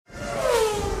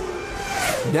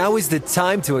Now is the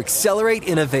time to accelerate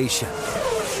innovation.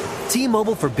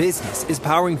 T-Mobile for Business is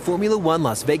powering Formula One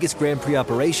Las Vegas Grand Prix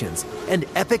operations and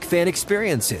epic fan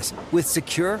experiences with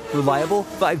secure, reliable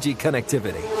 5G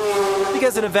connectivity.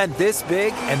 Because an event this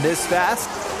big and this fast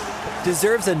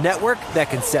deserves a network that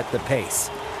can set the pace.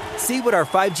 See what our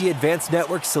 5G advanced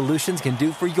network solutions can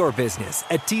do for your business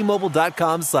at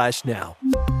T-Mobile.com/now.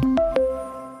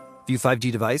 View 5G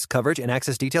device coverage and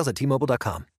access details at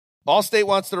T-Mobile.com. Allstate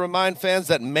wants to remind fans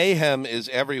that mayhem is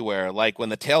everywhere, like when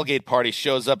the tailgate party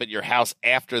shows up at your house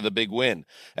after the big win.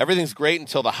 Everything's great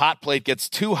until the hot plate gets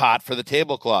too hot for the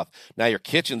tablecloth. Now your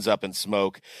kitchen's up in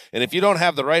smoke. And if you don't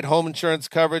have the right home insurance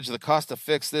coverage, the cost to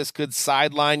fix this could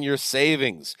sideline your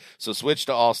savings. So switch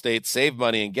to Allstate, save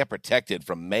money, and get protected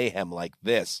from mayhem like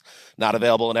this. Not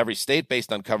available in every state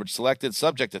based on coverage selected,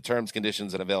 subject to terms,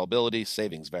 conditions, and availability.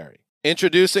 Savings vary.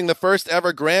 Introducing the first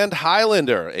ever Grand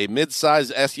Highlander, a mid-size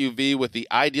SUV with the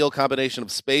ideal combination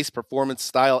of space, performance,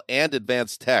 style, and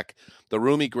advanced tech. The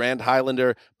roomy Grand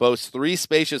Highlander boasts 3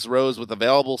 spacious rows with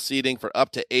available seating for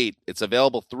up to 8. Its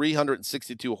available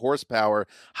 362 horsepower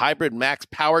hybrid max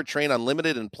powertrain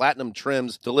unlimited and platinum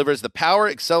trims delivers the power,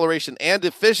 acceleration, and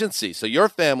efficiency so your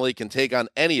family can take on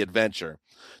any adventure.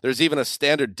 There's even a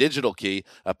standard digital key,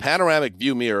 a panoramic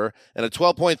view mirror, and a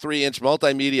 12.3-inch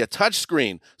multimedia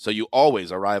touchscreen, so you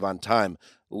always arrive on time.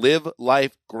 Live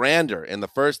life grander in the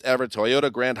first ever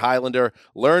Toyota Grand Highlander.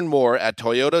 Learn more at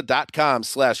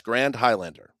toyota.com/Grand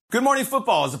Highlander. Good Morning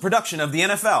Football is a production of the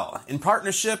NFL in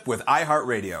partnership with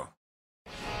iHeartRadio.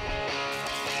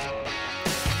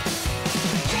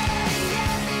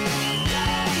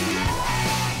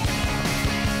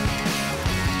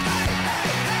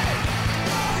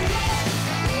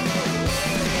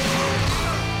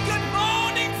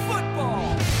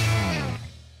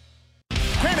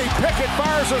 Pickett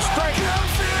fires a strike. Oh,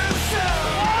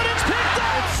 it's picked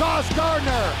up! It's Sauce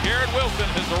Gardner. Garrett Wilson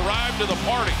has arrived to the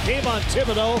party. Kayvon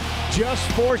Thibodeau just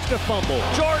forced a fumble.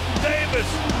 Jordan Davis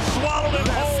swallowed it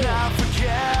whole. Blake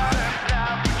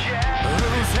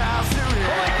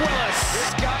Willis. This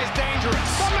guy's dangerous.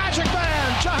 The Magic Man,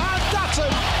 Jahan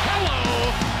Dotson. Hello.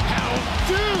 How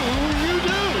Do you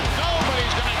do?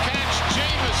 nobody's going to catch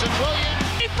Jamison Williams.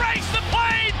 He breaks the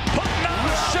plane. Putting on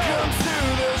the show.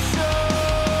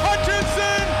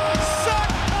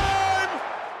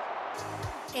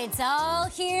 It's all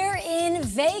here in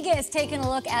Vegas. Taking a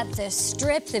look at the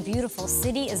Strip. The beautiful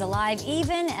city is alive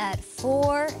even at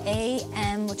 4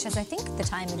 a.m., which is, I think, the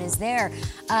time it is there.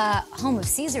 Home of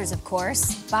Caesars, of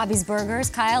course. Bobby's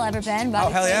Burgers. Kyle, ever been?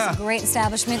 Bobby's hell yeah. is a great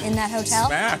establishment in that hotel.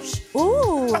 Smash.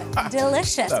 Ooh,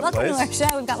 delicious. Welcome place. to our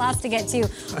show. We've got lots to get to.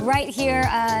 Right here,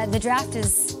 the draft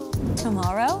is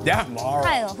tomorrow. Yeah, tomorrow.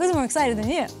 Kyle, who's more excited than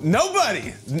you?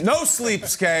 Nobody. No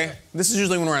sleeps, Kay. This is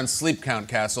usually when we're on sleep count,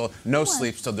 Castle. No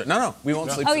sleeps till... No, we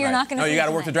won't sleep Oh, tonight. you're not going to No, you sleep got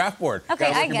to work the tonight. draft board. Okay,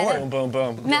 Gotta I work your get board. it. Boom,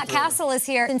 boom, boom. Matt Castle is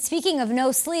here. And speaking of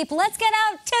no sleep, let's get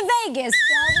out to Vegas,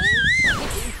 shall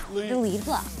we? The lead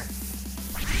block.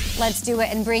 Let's do it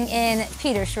and bring in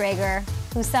Peter Schrager,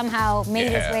 who somehow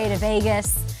made his way to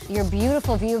Vegas. Your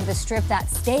beautiful view of the Strip, that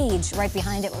stage right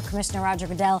behind it where Commissioner Roger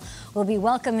Goodell will be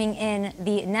welcoming in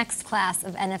the next class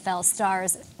of NFL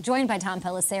stars. Joined by Tom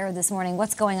Pelissero this morning.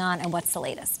 What's going on and what's the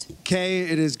latest? Kay,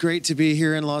 it is great to be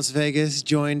here in Las Vegas,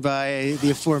 joined by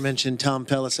the aforementioned Tom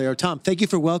Pelissero. Tom, thank you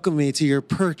for welcoming me to your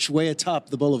perch way atop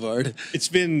the boulevard. It's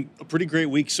been a pretty great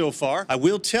week so far. I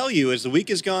will tell you, as the week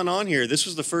has gone on here, this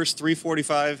was the first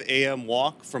 3:45 a.m.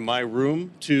 walk from my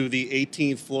room to the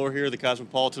 18th floor here, the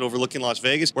Cosmopolitan overlooking Las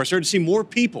Vegas, where I started to see more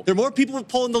people. There are more people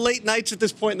pulling the late nights at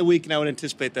this point in the week, and I would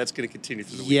anticipate that's going to continue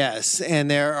through the week. Yes, and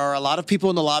there are a lot of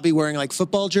people in the lobby wearing like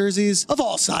football jerseys of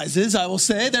all sizes, I will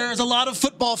say. There's a lot of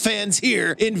football fans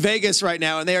here in Vegas right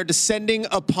now, and they are descending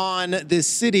upon this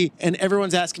city, and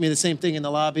everyone's asking me the same thing in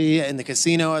the lobby, in the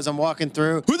casino as I'm walking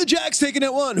through. Who the Jags taking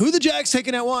at 1? Who the Jags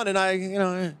taking at 1? And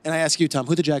I ask you, Tom,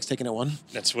 who the Jags taking at 1?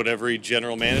 That's what every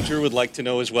general manager would like to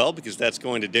know as well, because that's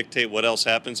going to dictate what else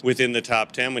happens within the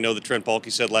top 10. We know that Trent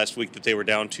Baalke said last week that they were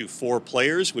down to 4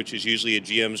 players, which is usually a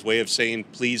GM's way of saying,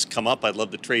 please come up. I'd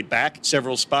love to trade back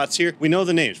several spots here. We know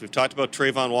the names. We've talked about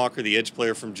Trayvon Walker, the edge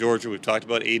player from Georgia. We've talked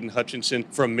about Aiden Hutchinson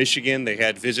from Michigan. They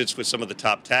had visits with some of the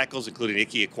top tackles, including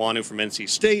Ike Ekwonu from NC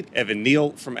State, Evan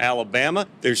Neal from Alabama.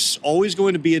 There's always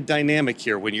going to be a dynamic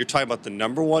here when you're talking about the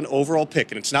number 1 overall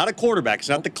pick, and it's not a quarterback. It's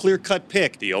not the clear-cut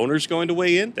pick. The owner's going to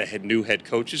weigh in. The new head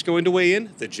coach is going to weigh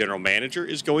in. The general manager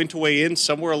is going to weigh in.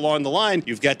 Somewhere along the line,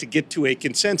 you've got to get to a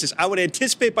consensus. I would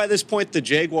anticipate by this point the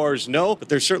Jaguars know, but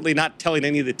they're certainly not telling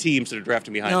any of the teams that are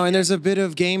drafting behind them. No, and there's a bit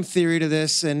of game theory to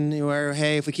this, and where,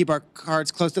 hey, if we keep our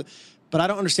cards close to... but I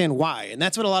don't understand why. And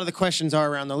that's what a lot of the questions are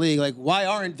around the league. Like, why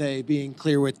aren't they being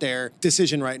clear with their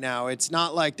decision right now? It's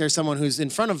not like there's someone who's in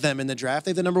front of them in the draft.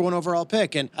 They have the number 1 overall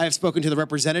pick. And I have spoken to the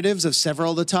representatives of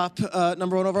several of the top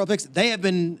number 1 overall picks. They have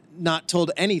been not told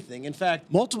anything. In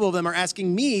fact, multiple of them are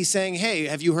asking me, saying, hey,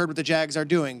 have you heard what the Jags are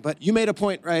doing? But you made a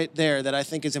point right there that I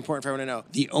think is important for everyone to know.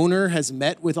 The owner has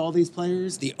met with all these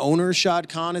players. The owner, Shad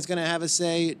Khan, is going to have a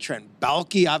say. Trent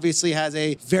Baalke obviously has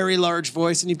a very large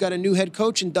voice. And you've got a new head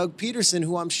coach in Doug Peterson,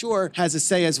 who I'm sure has a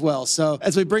say as well. So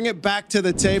as we bring it back to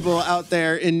the table out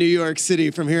there in New York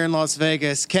City from here in Las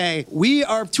Vegas, Kay, we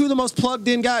are 2 of the most plugged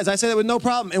in guys. I say that with no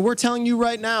problem. And we're telling you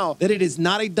right now that it is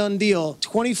not a done deal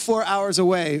 24 hours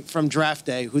away from draft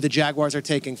day, who the Jaguars are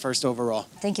taking first overall.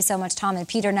 Thank you so much, Tom and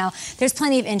Peter. Now, there's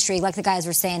plenty of intrigue, like the guys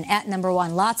were saying, at number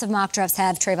 1. Lots of mock drafts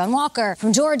have Trayvon Walker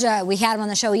from Georgia. We had him on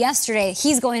the show yesterday.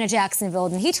 He's going to Jacksonville,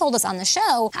 and he told us on the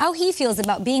show how he feels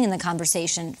about being in the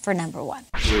conversation for number 1.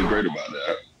 I feel great about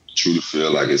that. I truly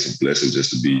feel like it's a blessing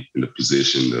just to be in the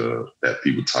position that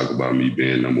people talk about me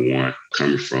being number 1.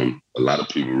 Coming from a lot of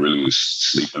people really was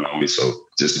sleeping on me. So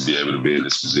just to be able to be in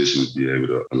this position, to be able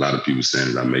to, a lot of people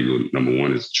saying that I may go number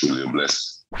 1 is truly a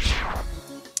blessing.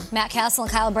 Matt Castle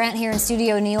and Kyle Brandt here in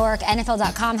studio in New York.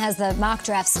 NFL.com has the mock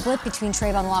draft split between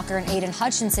Trayvon Walker and Aiden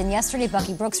Hutchinson. Yesterday,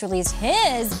 Bucky Brooks released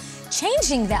his,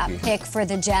 changing that pick for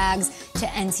the Jags to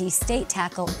NC State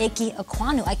tackle Ike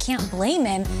Ekwonu. I can't blame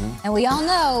him. And we all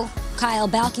know, Kyle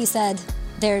Baalke said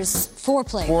there's 4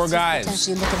 players. 4 guys.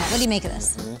 Potentially looking at. What do you make of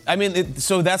this? I mean,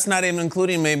 so that's not even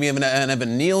including maybe an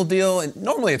Evan Neal deal. And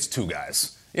normally it's 2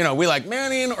 guys. You know, we like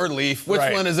Manning or Leaf. Which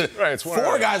one is it? Right, it's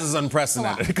 4 guys is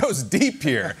unprecedented. It goes deep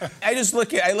here. I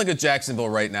look at Jacksonville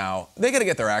right now. They got to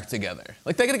get their act together.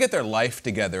 Like, they got to get their life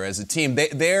together as a team.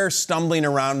 They're stumbling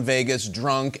around Vegas,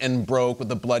 drunk and broke with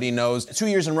a bloody nose. 2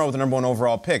 years in a row with the number 1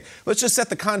 overall pick. Let's just set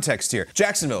the context here.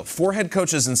 Jacksonville, 4 head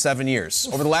coaches in 7 years.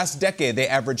 Over the last decade, they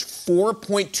averaged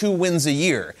 4.2 wins a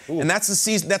year. And that's the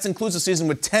season. That includes a season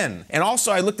with 10. And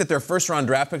also, I looked at their first-round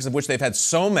draft picks, of which they've had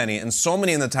so many, and so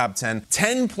many in the top 10.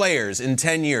 10 players in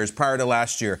 10 years prior to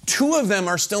last year. 2 of them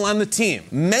are still on the team.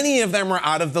 Many of them are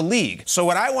out of the league. So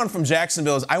what I want from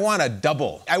Jacksonville is I want a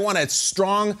double. I want a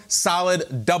strong,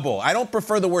 solid double. I don't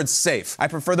prefer the word safe. I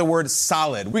prefer the word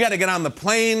solid. We got to get on the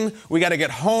plane. We got to get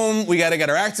home. We got to get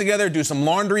our act together, do some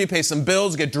laundry, pay some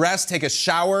bills, get dressed, take a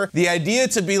shower. The idea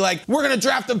to be like, we're going to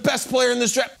draft the best player in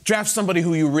this draft. Draft somebody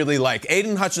who you really like.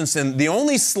 Aiden Hutchinson, the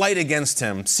only slight against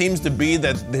him seems to be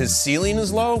that his ceiling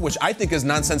is low, which I think is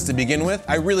nonsense to begin with.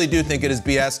 I really do think it is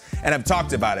BS, and I've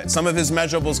talked about it. Some of his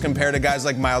measurables compare to guys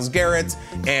like Myles Garrett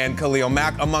and Khalil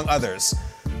Mack, among others.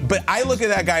 But I look at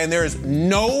that guy, and there is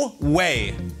no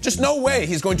way, just no way,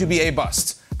 he's going to be a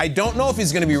bust. I don't know if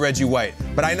he's going to be Reggie White,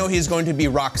 but I know he's going to be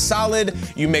rock solid.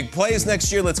 You make plays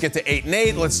next year. Let's get to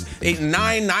 8-8. Let's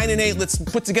 8-9, 9-8. Let's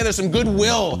put together some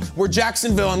goodwill. We're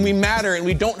Jacksonville, and we matter, and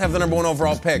we don't have the number 1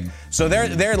 overall pick. So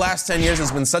their last 10 years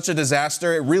has been such a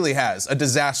disaster. It really has. A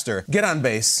disaster. Get on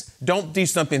base. Don't do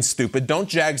something stupid. Don't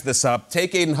Jags this up.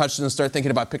 Take Aiden Hutchinson and start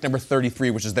thinking about pick number 33,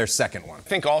 which is their second one. I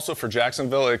think also for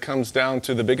Jacksonville, it comes down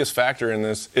to the biggest factor in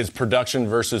this is production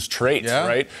versus traits,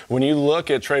 right? When you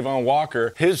look at Trayvon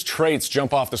Walker, his traits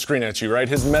jump off the screen at you, right?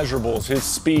 His measurables, his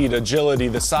speed, agility,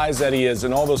 the size that he is,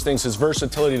 and all those things, his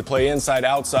versatility to play inside,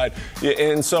 outside.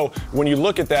 And so when you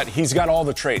look at that, he's got all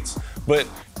the traits. But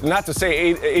not to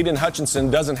say Aiden Hutchinson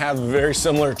doesn't have very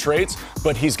similar traits,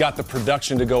 but he's got the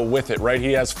production to go with it, right?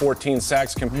 He has 14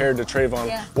 sacks compared to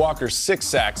Trayvon Walker's 6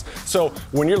 sacks. So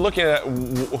when you're looking at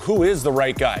who is the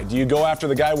right guy, do you go after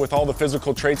the guy with all the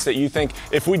physical traits that you think,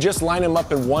 if we just line him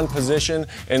up in one position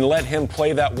and let him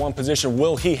play that one position,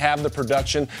 will he have the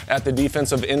production at the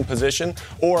defensive end position?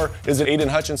 Or is it Aiden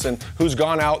Hutchinson who's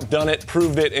gone out, done it,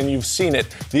 proved it, and you've seen it?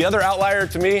 The other outlier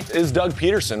to me is Doug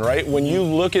Peterson, right? When you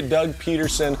look at Doug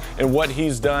Peterson and what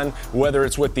he's done, whether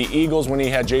it's with the Eagles when he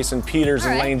had Jason Peters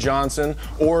and Lane Johnson,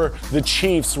 or the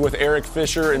Chiefs with Eric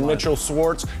Fisher and Mitchell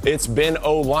Schwartz, it's been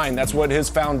O-line. That's what his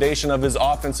foundation of his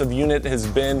offensive unit has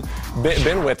been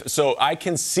with. So I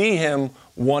can see him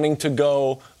wanting to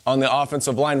go on the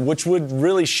offensive line, which would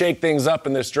really shake things up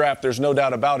in this draft. There's no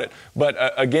doubt about it. But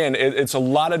again, it's a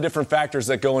lot of different factors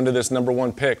that go into this number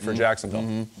 1 pick for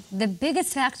Jacksonville. The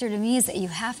biggest factor to me is that you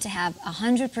have to have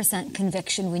 100%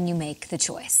 conviction when you make the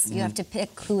choice. You have to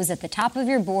pick who is at the top of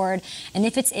your board, and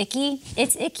if it's Icky,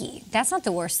 it's Icky. That's not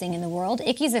the worst thing in the world.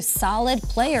 Icky's a solid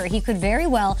player. He could very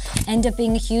well end up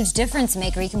being a huge difference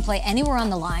maker. He can play anywhere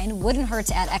on the line. Wouldn't hurt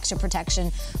to add extra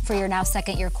protection for your now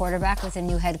second-year quarterback with a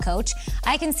new head coach.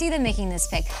 I can can see them making this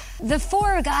pick. The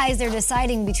 4 guys they're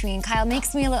deciding between, Kyle,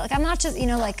 makes me a little, like, I'm not just,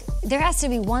 there has to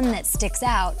be one that sticks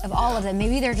out of all of them.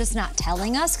 Maybe they're just not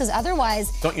telling us, because otherwise,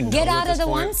 get out of the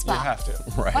one spot. You have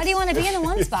to. Right. Why do you want to be in the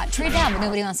one spot? Trade down, but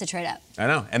nobody wants to trade up. I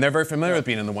know, and they're very familiar with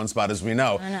being in the one spot, as we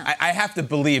know. I know. I have to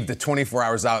believe that 24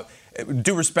 hours out,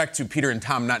 due respect to Peter and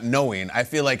Tom not knowing, I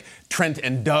feel like Trent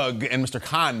and Doug and Mr.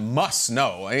 Khan must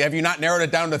know. Have you not narrowed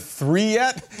it down to 3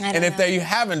 yet? And if you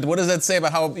haven't, what does that say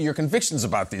about how your convictions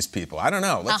about these people? I don't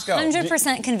know. Let's go.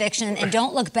 100% conviction, and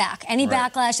don't look back. Any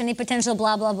backlash, any potential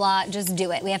blah, blah, blah, just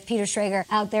do it. We have Peter Schrager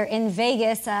out there in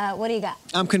Vegas. What do you got?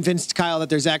 I'm convinced, Kyle, that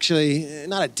there's actually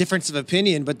not a difference of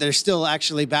opinion, but they're still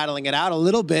actually battling it out a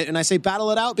little bit. And I say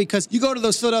battle it out because you go to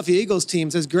those Philadelphia Eagles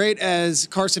teams, as great as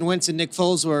Carson Wentz and Nick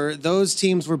Foles were, those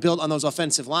teams were built on those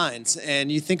offensive lines.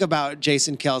 And you think about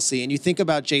Jason Kelce, and you think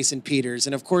about Jason Peters,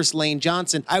 and of course Lane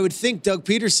Johnson. I would think Doug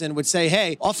Peterson would say,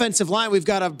 hey, offensive line, we've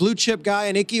got a blue chip guy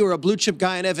in Icky or a blue chip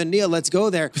guy in Evan Neal. Let's go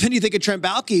there. But then you think of Trent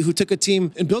Baalke, who took a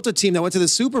team and built a team that went to the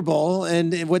Super Bowl,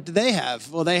 and what did they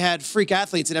have? Well, they had freak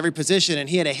athletes at every position, and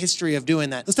he had a history of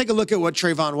doing that. Let's take a look at what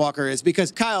Travon Walker is,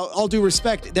 because, Kyle, all due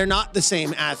respect, they're not the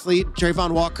same athlete.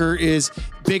 Travon Walker is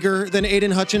bigger than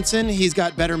Aiden Hutchinson. He's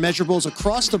got better measurables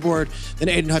across the board than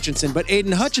Aiden Hutchinson. But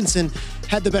Aiden Hutchinson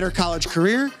had the better college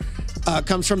career,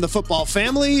 comes from the football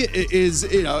family, is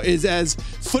as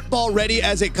football ready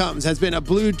as it comes, has been a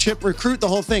blue chip recruit, the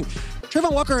whole thing.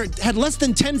 Travon Walker had less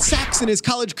than 10 sacks in his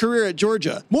college career at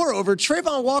Georgia. Moreover,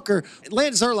 Travon Walker,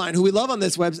 Lance Zierlein, who we love on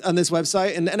this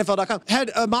website and NFL.com, had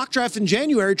a mock draft in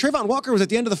January. Travon Walker was at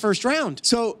the end of the first round.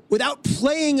 So without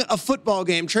playing a football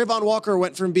game, Travon Walker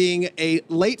went from being a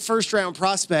late first round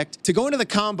prospect to going to the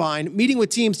combine, meeting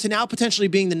with teams, to now potentially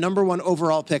being the number 1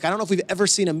 overall pick. I don't know if we've ever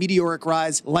seen a meteoric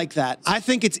rise like that. I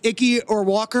think it's Icky or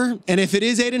Walker. And if it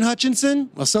is Aiden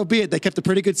Hutchinson, well, so be it. They kept a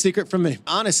pretty good secret from me.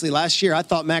 Honestly, last year, I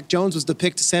thought Mac Jones was the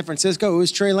pick to San Francisco. It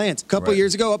was Trey Lance. A couple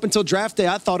years ago, up until draft day,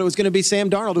 I thought it was going to be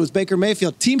Sam Darnold. It was Baker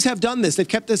Mayfield. Teams have done this. They've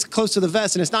kept this close to the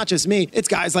vest, and it's not just me. It's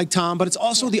guys like Tom, but it's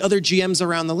also the other GMs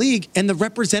around the league and the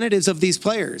representatives of these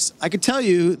players. I could tell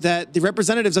you that the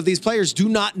representatives of these players do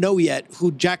not know yet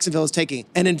who Jacksonville is taking.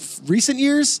 And in recent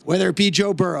years, whether it be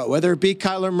Joe Burrow, whether it be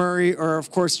Kyler Murray, or of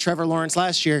course Trevor Lawrence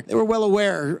last year, they were well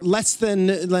aware, less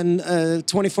than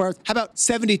 24 hours, how about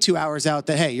 72 hours out,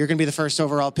 that, hey, you're going to be the first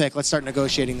overall pick. Let's start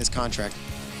negotiating this contract.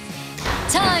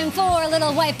 Time for a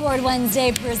little Whiteboard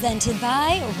Wednesday presented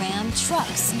by Ram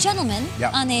Trucks. Gentlemen,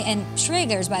 and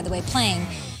Schrager's, by the way, playing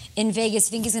in Vegas.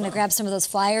 I think he's going to grab some of those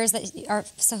flyers that are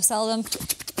so seldom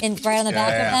right on the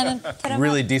back of them and put them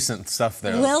really up. Decent stuff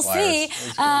there. We'll see.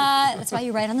 That's why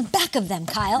you write on the back of them,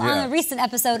 Kyle. On a recent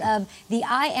episode of the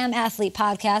I Am Athlete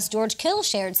podcast, George Kittle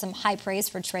shared some high praise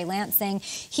for Trey Lance, saying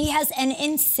he has an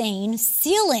insane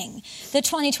ceiling. The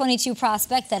 2022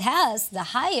 prospect that has the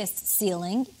highest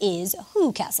ceiling is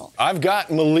who, Castle? I've got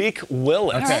Malik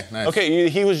Willis. Okay, nice. Okay,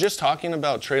 he was just talking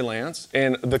about Trey Lance,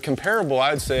 and the comparable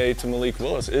I'd say to Malik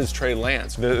Willis is Trey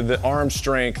Lance. The arm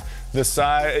strength, the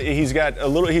size, he's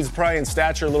probably in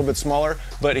stature a little bit smaller,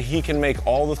 but he can make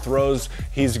all the throws.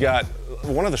 He's got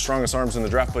one of the strongest arms in the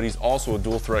draft, but he's also a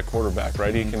dual threat quarterback,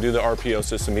 right? He can do the RPO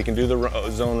system, he can do the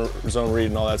zone read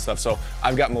and all that stuff. So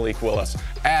I've got Malik Willis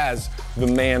as the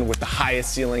man with the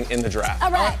highest ceiling in the draft.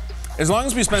 All right. As long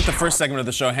as we spent the first segment of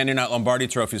the show handing out Lombardi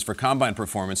trophies for combine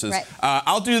performances,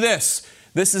 I'll do this.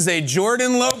 This is a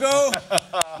Jordan logo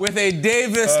with a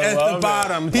Davis at the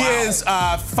bottom. He is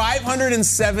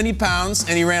 570 pounds,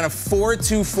 and he ran a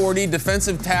 4.240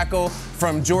 defensive tackle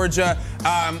from Georgia.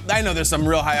 I know there's some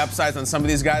real high upsides on some of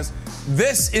these guys.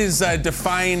 This is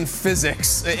defying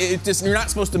physics. You're not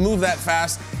supposed to move that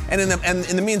fast. And in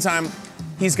the meantime,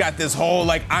 he's got this whole,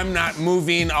 I'm not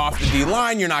moving off the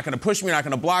D-line. You're not going to push me. You're not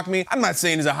going to block me. I'm not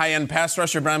saying he's a high-end pass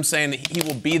rusher, but I'm saying he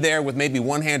will be there with maybe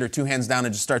one hand or two hands down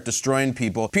and just start destroying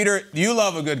people. Peter, you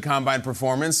love a good combine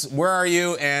performance. Where are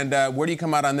you, and where do you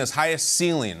come out on this highest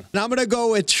ceiling? Now I'm going to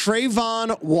go with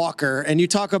Travon Walker, and you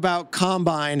talk about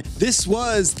combine. This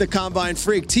was the combine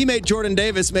freak. Teammate Jordan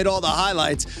Davis made all the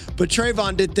highlights, but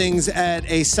Travon did things at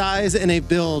a size and a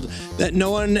build that no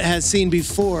one has seen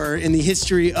before in the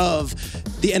history of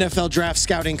the NFL Draft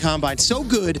Scouting Combine. So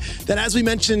good that, as we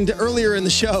mentioned earlier in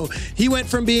the show, he went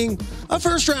from being a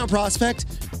first-round prospect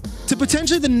to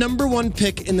potentially the number 1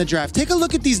 pick in the draft. Take a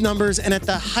look at these numbers and at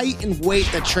the height and weight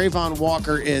that Travon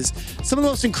Walker is. Some of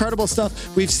the most incredible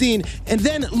stuff we've seen. And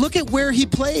then look at where he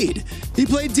played. He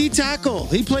played D-tackle.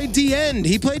 He played D-end.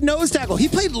 He played nose tackle. He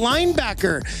played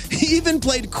linebacker. He even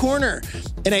played corner.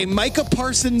 In a Micah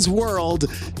Parsons world,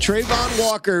 Travon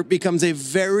Walker becomes a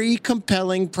very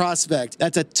compelling prospect.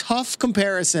 That's a tough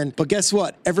comparison, but guess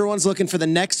what? Everyone's looking for the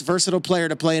next versatile player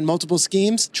to play in multiple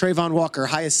schemes. Travon Walker,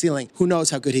 highest ceiling. Who knows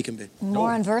how good he can be?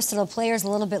 More on versatile players a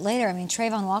little bit later. I mean,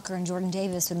 Travon Walker and Jordan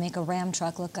Davis would make a Ram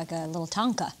truck look like a little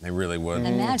Tonka. They really would.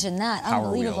 Imagine that. Power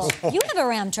Unbelievable. wheels. You have a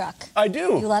Ram truck. I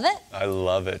do. You love it? I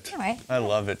love it. All right. I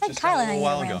love it. Like Kyle and I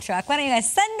have a Ram truck. Why don't you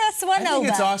guys send us one over? I think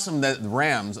it's awesome that the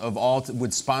Rams of all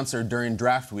would sponsor during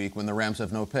draft week when the Rams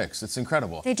have no picks. It's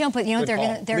incredible. They don't, but you know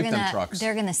what?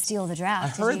 They're gonna steal the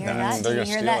draft. I heard Did you hear that. that? Did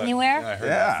you hear that anywhere? Yeah, I heard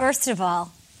that. First of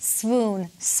all, swoon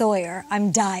Sawyer.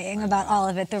 I'm dying about all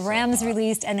of it. The Rams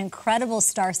released an incredible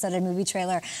star-studded movie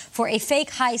trailer for a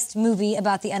fake heist movie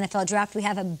about the NFL draft. We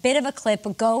have a bit of a clip,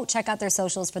 but go check out their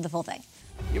socials for the full thing.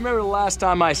 You remember the last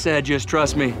time I said just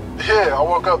trust me? Yeah, I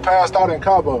woke up passed out in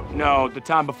Cabo. No, the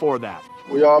time before that.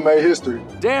 We all made history.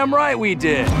 Damn right we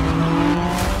did.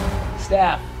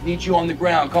 Staff, need you on the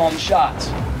ground calling the shots.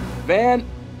 Van,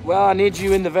 well, I need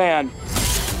you in the van.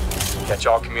 Catch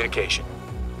all communication.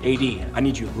 AD, I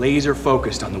need you laser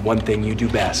focused on the one thing you do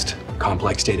best,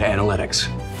 complex data analytics.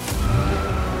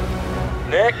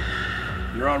 Nick,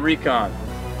 you're on recon.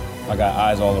 I got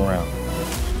eyes all around.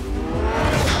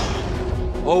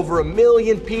 Over 1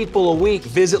 million people a week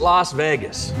visit Las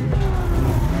Vegas.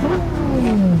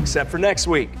 Except for next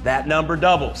week. That number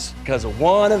doubles because of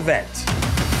one event.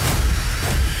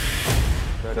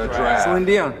 The draft. Celine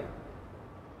Dion.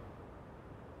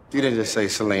 You didn't just say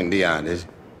Celine Dion, did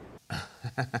you?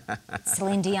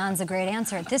 Celine Dion's a great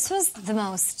answer. This was the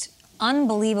most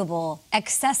unbelievable,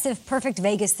 excessive, perfect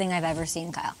Vegas thing I've ever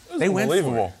seen, Kyle. They went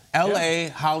for it. L.A.,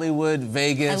 Hollywood,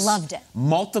 Vegas. I loved it.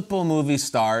 Multiple movie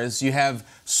stars. You have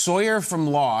Sawyer from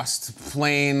Lost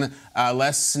playing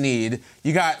Les Snead.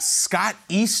 You got Scott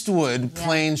Eastwood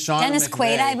playing Sean Dennis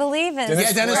McVay. Quaid, I believe.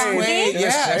 Dennis Quaid.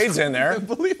 Dennis Quaid's in there.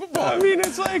 Unbelievable. I mean,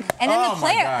 it's like... And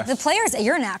then the players,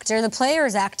 you're an actor, the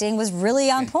players acting was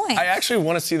really on point. I actually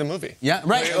want to see the movie. Yeah,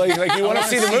 right. Like you want to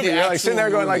see the movie. You're like sitting there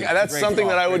going like, that's something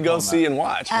that I would go see and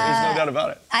watch. There's no doubt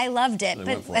about it. I loved it,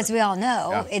 but as we all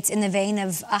know, it's in the vein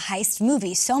of a heist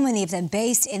movie. So many of them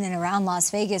based in and around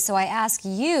Las Vegas. So I ask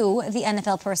you, the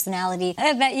NFL personality,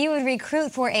 that you would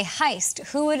recruit for a heist.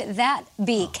 Who would that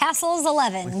be? Castles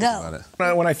 11, go.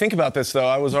 When I think about this, though,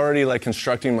 I was already like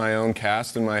constructing my own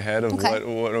cast in my head of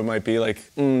what it might be. Like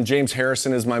James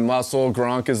Harrison is my muscle.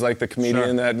 Gronk is like the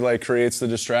comedian that like creates the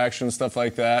distraction, stuff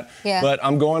like that. Yeah. But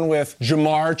I'm going with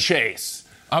Jamar Chase.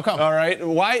 How come? All right.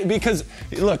 Why? Because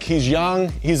look, he's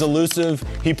young, he's elusive,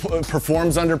 he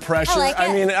performs under pressure.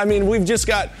 I mean, we've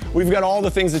got all the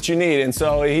things that you need, and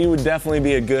so he would definitely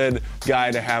be a good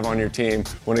guy to have on your team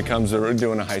when it comes to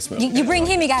doing a heist movie. You bring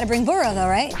him, you got to bring Burrow, though,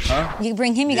 right? Huh? You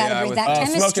bring him, you got to bring that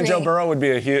chemistry. Smoking Joe Burrow would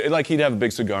be a huge, like he'd have a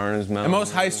big cigar in his mouth. And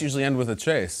most heists usually end with a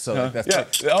chase, so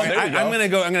that's Oh, there you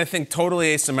go. I'm gonna think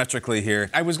totally asymmetrically here.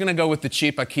 I was gonna go with the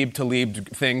cheap Aqib Talib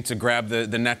thing to grab the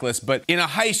necklace, but in a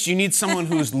heist you need someone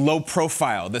who's low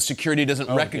profile, that security doesn't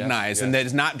recognize, and that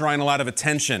is not drawing a lot of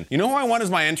attention. You know who I want as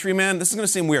my entry man? This is gonna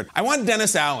seem weird. I want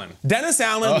Dennis Allen. Dennis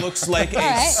Allen looks like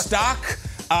a stock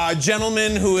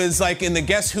gentleman who is like in the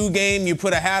Guess Who game. You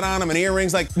put a hat on him and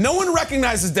earrings. Like, no one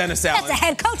recognizes Dennis Allen. That's a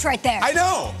head coach right there. I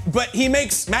know, but he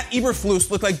makes Matt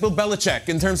Eberflus look like Bill Belichick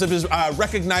in terms of his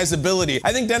recognizability.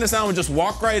 I think Dennis Allen would just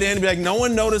walk right in and be like, no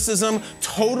one notices him,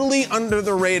 totally under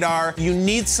the radar. You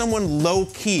need someone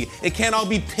low-key. It can't all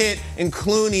be Pitt and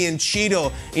Clooney and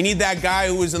Cheadle. You need that guy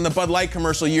who was in the Bud Light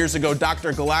commercial years ago,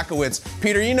 Dr. Galakowitz.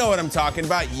 Peter, you know what I'm talking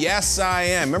about. Yes, I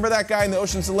am. Remember that guy in the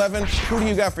Ocean's 11? Who do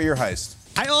you got for your heist?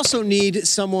 I also need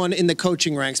someone in the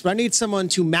coaching ranks, but I need someone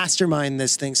to mastermind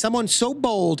this thing. Someone so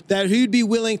bold that he'd be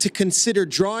willing to consider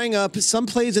drawing up some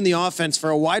plays in the offense for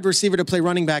a wide receiver to play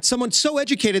running back. Someone so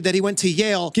educated that he went to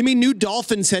Yale. Give me new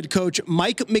Dolphins head coach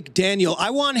Mike McDaniel.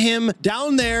 I want him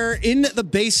down there in the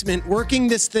basement working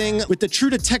this thing with the True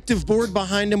Detective board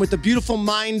behind him with the beautiful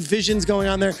mind visions going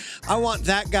on there. I want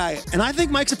that guy. And I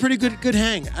think Mike's a pretty good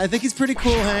hang. I think he's pretty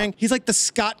cool hang. He's like the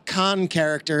Scott Conn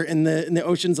character in the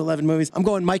Ocean's 11 movies. I'm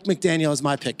going Mike McDaniel as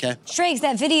my pick, okay? Shrakes,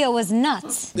 that video was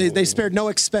nuts. They spared no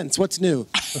expense. What's new?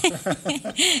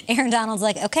 Aaron Donald's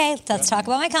like, okay, let's talk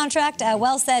about my contract.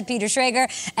 Well said, Peter Schrager.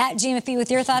 At GMFB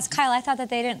with your thoughts. Kyle, I thought that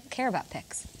they didn't care about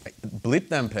picks. Bleep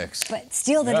them picks. But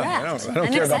steal the draft. I don't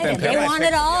I'm care excited. about them They picks. want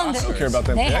it all. I don't care about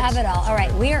them They picks. have it all. All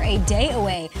right, we are a day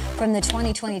away from the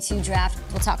 2022 draft.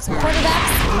 We'll talk some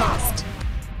quarterbacks next.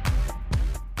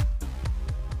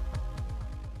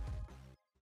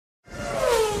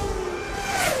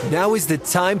 Now is the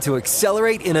time to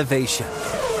accelerate innovation.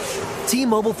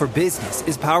 T-Mobile for Business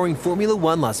is powering Formula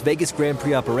One Las Vegas Grand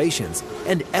Prix operations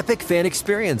and epic fan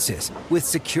experiences with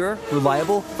secure,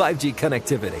 reliable 5G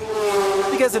connectivity.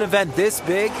 Because an event this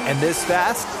big and this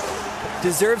fast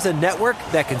deserves a network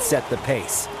that can set the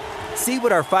pace. See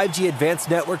what our 5G advanced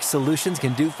network solutions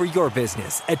can do for your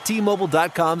business at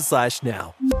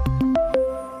T-Mobile.com/now.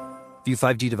 View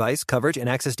 5G device coverage and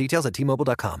access details at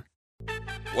T-Mobile.com.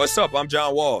 What's up? I'm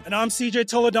John Wall. And I'm CJ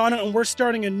Toledano, and we're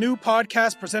starting a new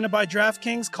podcast presented by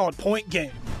DraftKings called Point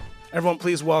Game. Everyone,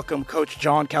 please welcome Coach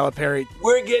John Calipari.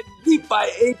 We're getting beat by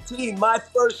 18. My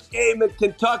first game in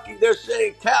Kentucky, they're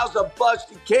saying Cal's a bust.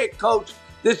 He can't coach.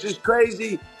 This is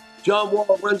crazy. John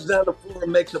Wall runs down the floor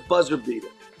and makes a buzzer beater.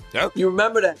 Yep. You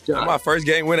remember that, John? That's my first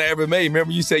game winner I ever made.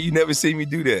 Remember you said you never see me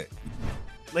do that.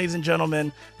 Ladies and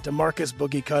gentlemen, DeMarcus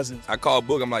Boogie Cousins. I called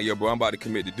Boog. I'm like, yo, bro, I'm about to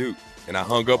commit to Duke. And I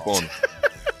hung up on him.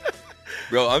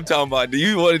 Bro, I'm talking about, do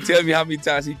you want to tell me how many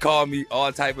times he called me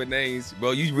all type of names?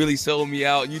 Bro, you really sold me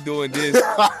out. You doing this.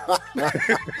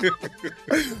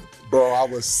 Bro, I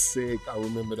was sick. I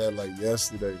remember that like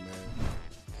yesterday, man.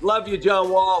 Love you, John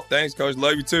Wall. Thanks, Coach.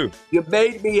 Love you, too. You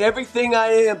made me everything I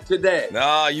am today.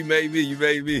 Nah, you made me. You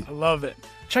made me. I love it.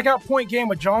 Check out Point Game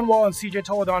with John Wall and CJ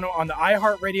Toledano on the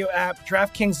iHeartRadio app,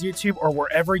 DraftKings YouTube, or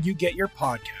wherever you get your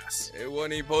podcasts. It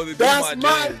wasn't even supposed to be That's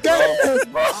my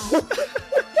game, bro.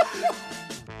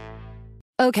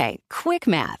 Okay, quick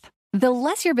math. The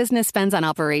less your business spends on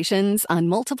operations, on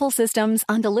multiple systems,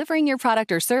 on delivering your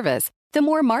product or service, the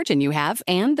more margin you have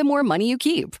and the more money you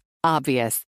keep.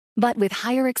 Obvious. But with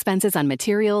higher expenses on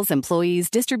materials, employees,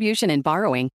 distribution, and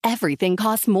borrowing, everything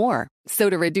costs more. So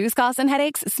to reduce costs and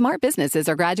headaches, smart businesses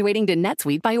are graduating to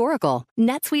NetSuite by Oracle.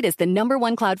 NetSuite is the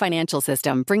 #1 cloud financial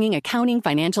system, bringing accounting,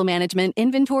 financial management,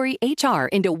 inventory, HR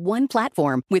into one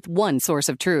platform with one source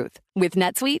of truth. With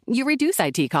NetSuite, you reduce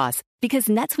IT costs because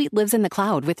NetSuite lives in the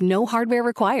cloud with no hardware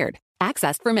required,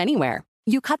 accessed from anywhere.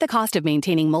 You cut the cost of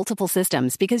maintaining multiple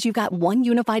systems because you've got one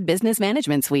unified business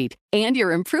management suite. And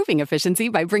you're improving efficiency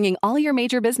by bringing all your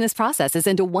major business processes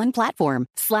into one platform,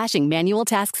 slashing manual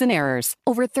tasks and errors.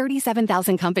 Over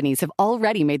 37,000 companies have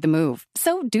already made the move.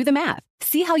 So do the math.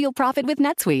 See how you'll profit with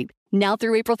NetSuite. Now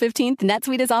through April 15th,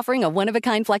 NetSuite is offering a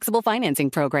one-of-a-kind flexible financing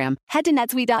program. Head to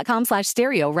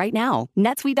netsuite.com/stereo right now.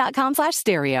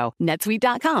 netsuite.com/stereo.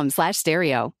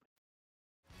 netsuite.com/stereo.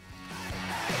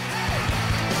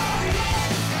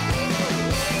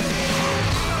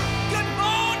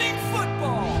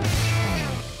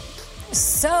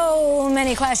 So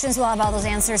many questions. We'll have all those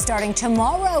answers starting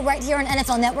tomorrow right here on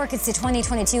NFL Network. It's the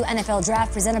 2022 NFL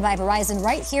Draft presented by Verizon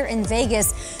right here in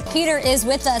Vegas. Peter is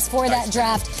with us for that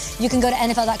draft. You can go to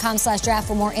NFL.com/draft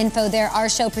for more info there. Our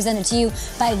show presented to you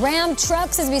by Ram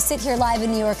Trucks as we sit here live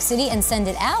in New York City and send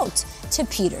it out to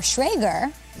Peter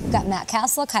Schrager. We've got Matt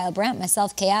Castle, Kyle Brandt,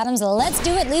 myself, Kay Adams. Let's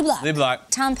do it, Lee Block. Lee Block.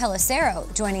 Tom Pelissero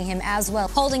joining him as well,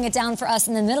 holding it down for us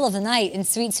in the middle of the night in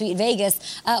sweet, sweet Vegas.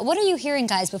 What are you hearing,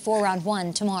 guys, before round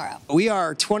one tomorrow? We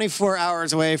are 24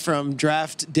 hours away from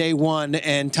draft day one,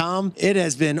 and Tom, it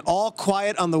has been all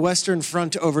quiet on the Western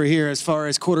Front over here as far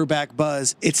as quarterback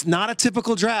buzz. It's not a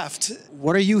typical draft.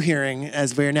 What are you hearing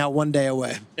as we're now one day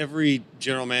away? Every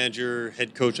general manager,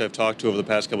 head coach I've talked to over the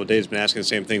past couple of days has been asking the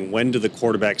same thing. When do the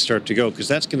quarterbacks start to go? Because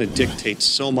that's going to dictate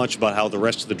so much about how the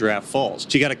rest of the draft falls. So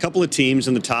you got a couple of teams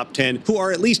in the top 10 who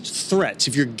are at least threats.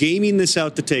 If you're gaming this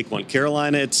out to take one,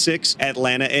 Carolina at 6,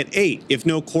 Atlanta at 8. If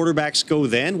no quarterbacks go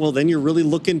then, well, then you're really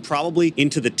looking probably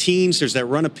into the teens. There's that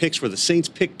run of picks where the Saints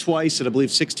picked twice at, I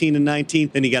believe, 16 and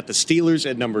 19. Then you got the Steelers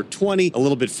at number 20, a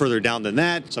little bit further down than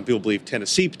that. Some people believe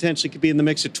Tennessee potentially could be in the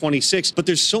mix at 26. But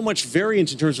there's so much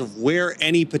variance in terms of where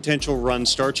any potential run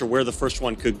starts or where the first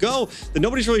one could go that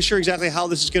nobody's really sure exactly how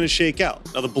this is going to shake out.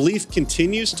 Now, the belief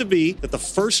continues to be that the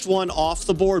first one off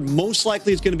the board most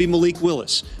likely is going to be Malik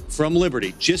Willis from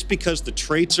Liberty, just because the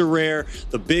traits are rare,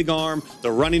 the big arm,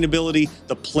 the running ability,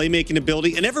 the playmaking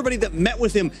ability, and everybody that met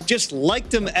with him just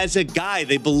liked him as a guy.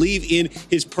 They believe in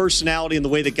his personality and the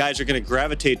way that guys are going to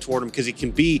gravitate toward him because he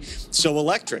can be so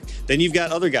electric. Then you've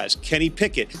got other guys, Kenny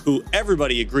Pickett, who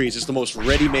everybody agrees is the most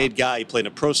ready-made guy. He played in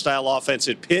a pro-style offense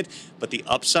at Pitt, but the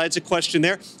upside's a question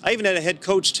there. I even had a head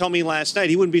coach tell me last night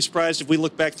he wouldn't be surprised if we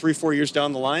look back 3-4 years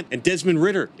down the line and Desmond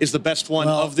Ridder is the best one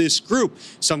of this group.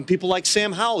 Some people like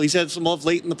Sam Howell He's had some love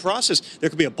late in the process. There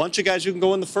could be a bunch of guys who can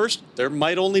go in the first. There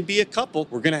might only be a couple.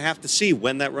 We're going to have to see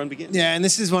when that run begins. Yeah, and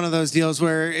this is one of those deals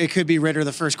where it could be Ritter,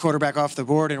 the first quarterback off the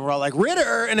board, and we're all like,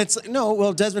 Ritter! And it's, no,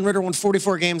 well, Desmond Ritter won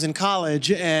 44 games in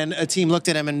college, and a team looked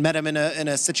at him and met him in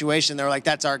a situation. They were like,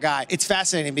 that's our guy. It's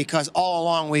fascinating because all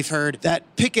along we've heard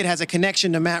that Pickett has a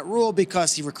connection to Matt Rule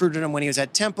because he recruited him when he was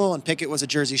at Temple, and Pickett was a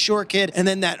Jersey Shore kid. And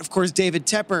then that, of course, David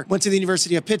Tepper went to the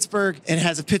University of Pittsburgh and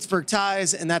has a Pittsburgh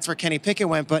ties, and that's where Kenny Pickett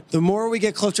went. But the more we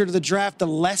get closer to the draft, the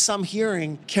less I'm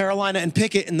hearing Carolina and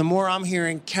Pickett, and the more I'm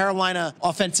hearing Carolina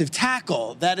offensive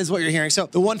tackle. That is what you're hearing. So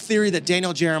the one theory that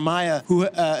Daniel Jeremiah, who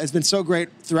has been so great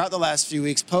throughout the last few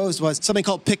weeks, posed was something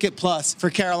called Pickett Plus for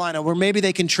Carolina, where maybe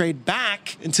they can trade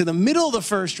back into the middle of the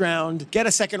first round, get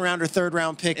a second round or third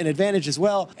round pick, an advantage as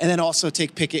well, and then also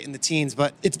take Pickett in the teens.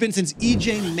 But it's been since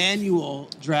E.J. Manuel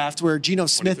draft, where Geno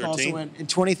Smith also went in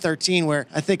 2013, where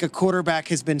I think a quarterback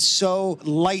has been so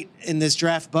light in this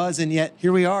draft buzz, and yet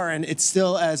here we are, and it's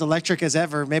still as electric as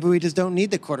ever. Maybe we just don't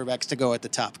need the quarterbacks to go at the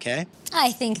top, Kay?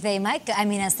 I think they might. I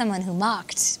mean, as someone who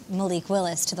mocked Malik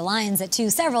Willis to the Lions at 2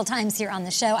 several times here on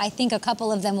the show, I think a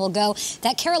couple of them will go.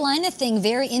 That Carolina thing,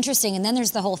 very interesting. And then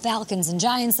there's the whole Falcons and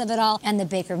Giants of it all, and the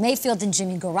Baker Mayfield and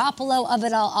Jimmy Garoppolo of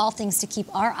it all things to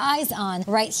keep our eyes on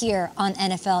right here on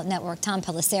NFL Network. Tom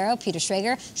Pelissero, Peter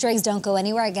Schrager. Schrags, don't go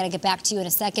anywhere. I got to get back to you in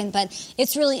a second, but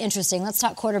it's really interesting. Let's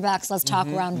talk quarterbacks. Let's talk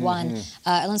round one.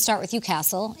 And let's start with you,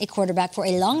 Castle, a quarterback for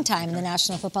a long time in the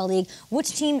National Football League.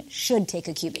 Which team should take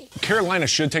a QB? Carolina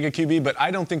should take a QB, but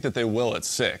I don't think that they will at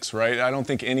 6, right? I don't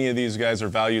think any of these guys are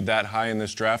valued that high in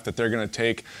this draft that they're going to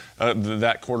take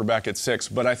that quarterback at 6.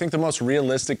 But I think the most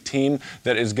realistic team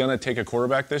that is going to take a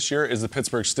quarterback this year is the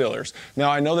Pittsburgh Steelers. Now,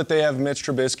 I know that they have Mitch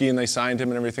Trubisky and they signed him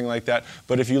and everything like that,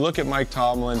 but if you look at Mike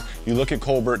Tomlin, you look at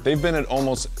Colbert, they've been at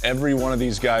almost every one of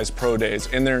these guys' pro days,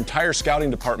 and their entire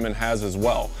scouting department has as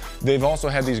well. They've also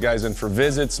had these guys in for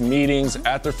visits, meetings,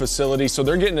 at their facility, so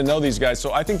they're getting to know these guys.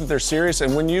 So I think that they're serious,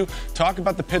 and when you talk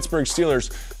about the Pittsburgh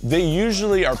Steelers, they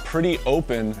usually are pretty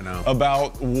open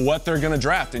about what they're going to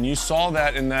draft, and you saw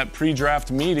that in that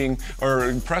pre-draft meeting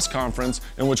or press conference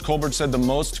in which Colbert said the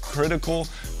most critical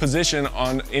position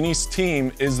on any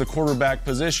team is the quarterback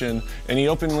position, and he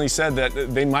openly said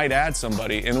that they might add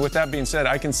somebody. And with that being said,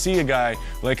 I can see a guy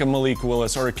like a Malik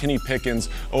Willis or a Kenny Pickens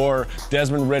or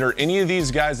Desmond Ritter, any of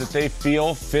these guys that they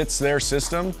feel fits their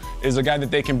system is a guy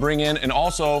that they can bring in, and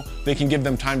also they can give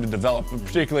them time to develop,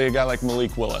 particularly a guy like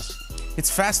Malik Willis. It's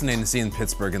fascinating to see in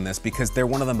Pittsburgh in this because they're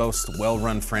one of the most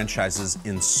well-run franchises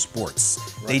in sports.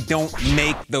 Right. They don't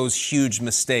make those huge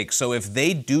mistakes. So if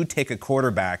they do take a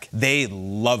quarterback, they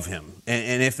love him.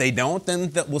 And if they don't,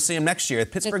 then we'll see him next year.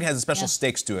 Pittsburgh has a special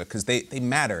stakes to it because they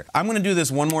matter. I'm going to do this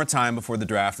one more time before the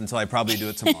draft until I probably do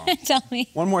it tomorrow. Tell me.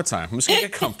 One more time. I'm just going to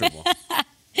get comfortable.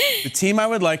 The team I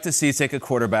would like to see take a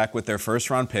quarterback with their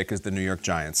first-round pick is the New York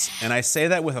Giants. And I say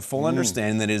that with a full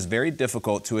understanding that it is very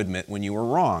difficult to admit when you were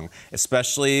wrong,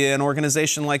 especially an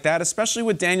organization like that, especially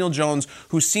with Daniel Jones,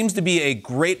 who seems to be a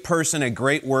great person, a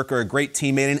great worker, a great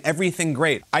teammate, and everything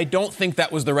great. I don't think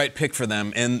that was the right pick for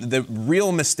them, and the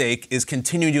real mistake is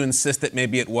continuing to insist that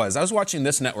maybe it was. I was watching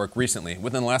this network recently,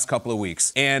 within the last couple of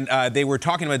weeks, and they were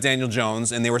talking about Daniel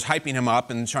Jones, and they were hyping him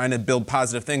up and trying to build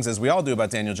positive things, as we all do about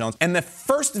Daniel Jones. And the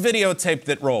first videotape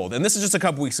that rolled, and this is just a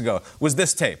couple weeks ago, was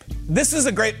this tape. This is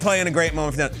a great play and a great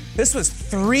moment for them. This was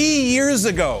 3 years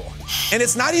ago, and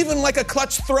it's not even like a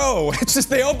clutch throw. It's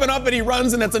just they open up and he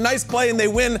runs, and it's a nice play, and they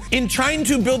win. In trying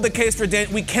to build the case for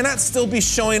Dan, we cannot still be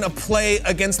showing a play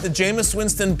against the Jameis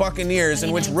Winston Buccaneers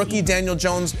in which rookie Daniel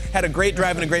Jones had a great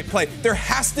drive and a great play. There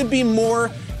has to be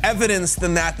more evidence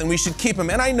than that, then we should keep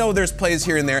him. And I know there's plays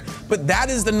here and there, but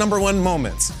that is the number one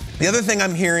moment. The other thing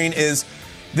I'm hearing is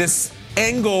this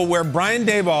angle where Brian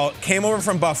Daboll came over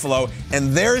from Buffalo,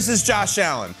 and there's his Josh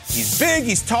Allen. He's big,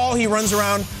 he's tall, he runs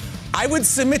around. I would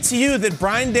submit to you that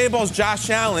Brian Daboll's Josh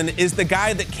Allen is the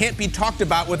guy that can't be talked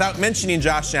about without mentioning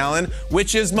Josh Allen,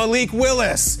 which is Malik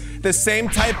Willis. The same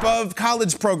type of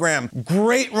college program.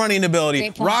 Great running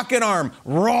ability. Rocket arm.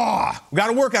 Raw. We got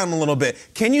to work on him a little bit.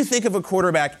 Can you think of a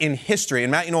quarterback in history, and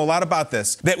Matt, you know a lot about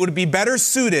this, that would be better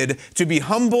suited to be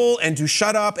humble and to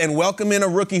shut up and welcome in a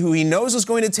rookie who he knows is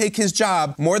going to take his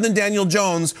job more than Daniel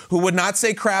Jones, who would not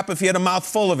say crap if he had a mouth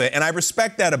full of it. And I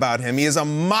respect that about him. He is a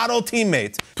model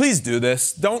teammate. Please do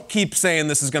this. Don't keep saying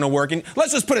this is going to work. And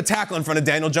let's just put a tackle in front of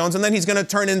Daniel Jones, and then he's going to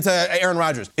turn into Aaron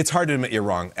Rodgers. It's hard to admit you're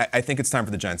wrong. I think it's time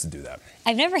for the Giants to do that.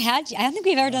 I've never had you. I don't think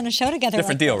we've ever done a show together.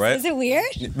 Different like deal, this. right? Is it weird?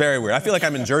 Very weird. I feel like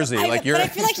I'm in Jersey. But I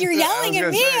feel like you're yelling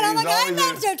at me, and I'm like, I'm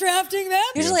not drafting them.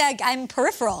 Usually I'm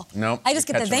peripheral. Nope. I just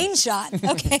get the vein shot.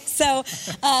 Okay, so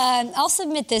I'll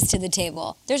submit this to the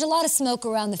table. There's a lot of smoke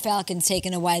around the Falcons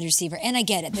taking a wide receiver, and I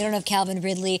get it. They don't have Calvin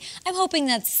Ridley. I'm hoping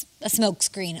that's a smoke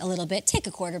screen a little bit. Take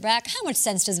a quarterback. How much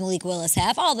sense does Malik Willis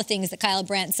have? All the things that Kyle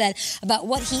Brandt said about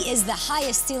what he is the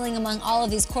highest ceiling among all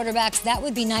of these quarterbacks. That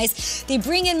would be nice. They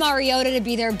bring in Mariota to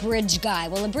be their bridge guy.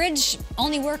 Well, a bridge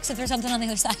only works if there's something on the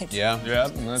other side. Yeah,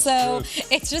 that's so true.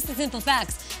 it's just the simple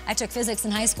facts. I took physics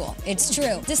in high school. It's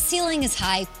true. The ceiling is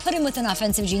high. Put him with an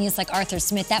offensive genius like Arthur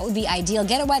Smith. That would be ideal.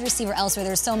 Get a wide receiver elsewhere.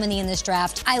 There's so many in this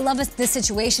draft. I love this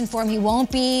situation for him. He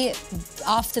won't be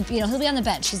off the, he'll be on the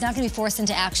bench. He's not going to be forced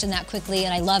into action that quickly,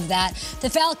 and I love that. The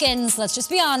Falcons, let's just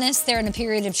be honest, they're in a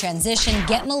period of transition.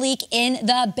 Get Malik in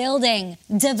the building.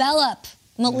 Develop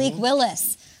Malik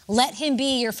Willis. Let him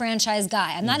be your franchise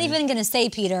guy. I'm not even going to say,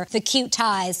 Peter, the cute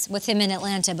ties with him in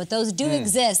Atlanta, but those do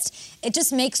exist. It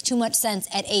just makes too much sense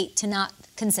at 8 to not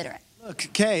consider it. Look,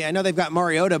 Kay, I know they've got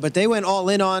Mariota, but they went all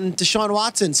in on Deshaun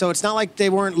Watson, so it's not like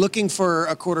they weren't looking for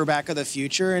a quarterback of the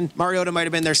future, and Mariota might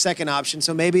have been their second option.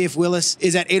 So maybe if Willis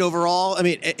is at 8 overall, I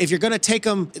mean, if you're going to take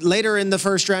him later in the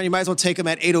first round, you might as well take him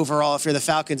at 8 overall if you're the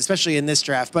Falcons, especially in this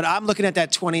draft. But I'm looking at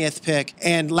that 20th pick,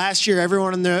 and last year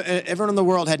everyone in the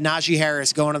world had Najee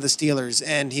Harris going to the Steelers,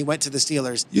 and he went to the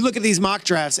Steelers. You look at these mock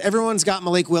drafts, everyone's got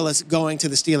Malik Willis going to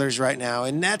the Steelers right now,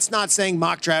 and that's not saying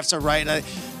mock drafts are right.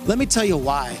 Let me tell you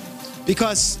why.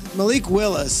 Because Malik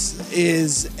Willis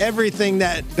is everything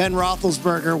that Ben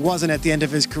Roethlisberger wasn't at the end of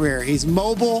his career. He's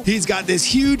mobile, he's got this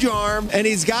huge arm, and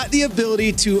he's got the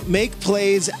ability to make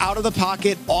plays out of the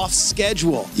pocket off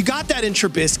schedule. You got that in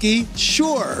Trubisky,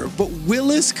 sure, but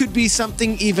Willis could be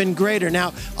something even greater.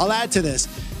 Now, I'll add to this.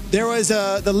 There was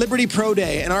the Liberty Pro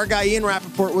Day, and our guy Ian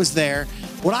Rappaport was there.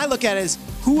 What I look at is,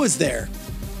 who was there?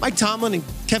 Mike Tomlin and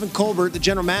Kevin Colbert, the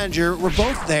general manager, were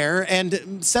both there,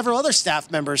 and several other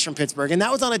staff members from Pittsburgh. And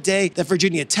that was on a day that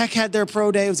Virginia Tech had their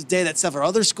pro day. It was a day that several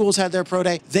other schools had their pro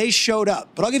day. They showed up.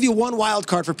 But I'll give you one wild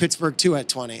card for Pittsburgh, too, at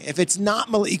 20. If it's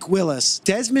not Malik Willis,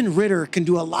 Desmond Ridder can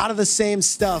do a lot of the same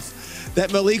stuff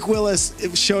that Malik Willis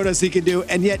showed us he could do,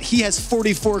 and yet he has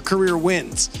 44 career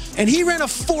wins. And he ran a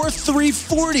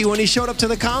 4.340 when he showed up to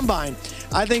the Combine.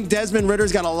 I think Desmond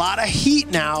Ridder's got a lot of heat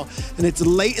now, and it's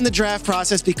late in the draft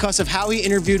process because of how he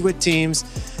interviewed with teams.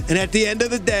 And at the end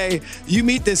of the day, you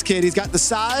meet this kid. He's got the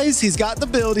size, he's got the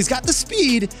build, he's got the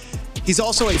speed. He's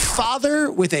also a father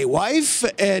with a wife,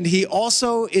 and he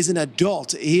also is an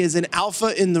adult. He is an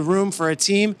alpha in the room for a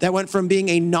team that went from being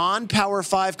a non-Power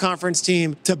 5 conference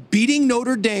team to beating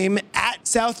Notre Dame at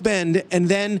South Bend and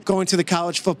then going to the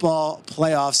college football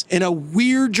playoffs. In a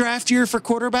weird draft year for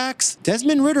quarterbacks,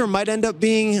 Desmond Ridder might end up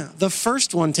being the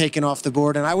first one taken off the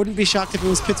board, and I wouldn't be shocked if it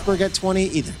was Pittsburgh at 20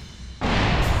 either.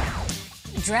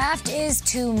 Draft is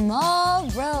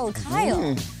tomorrow.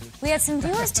 Kyle. We had some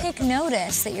viewers take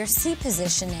notice that your seat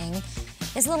positioning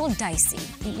is a little dicey.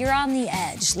 You're on the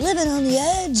edge. Living on the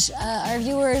edge. Our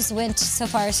viewers went so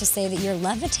far as to say that you're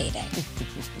levitating.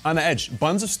 On the edge.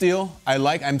 Buns of steel.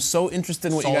 I'm so interested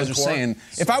in what you guys are saying.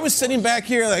 If I was sitting back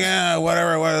here like,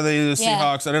 whatever, what are the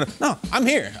Seahawks? I don't know. No, I'm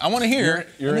here. I want to hear.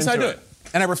 You're that's how I do into it.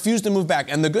 And I refuse to move back.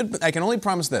 And I can only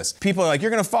promise this. People are like,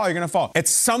 you're going to fall, you're going to fall. At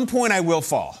some point, I will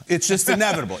fall. It's just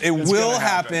inevitable. It will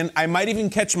happen. I might even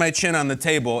catch my chin on the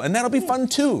table, and that'll be fun,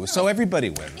 too. So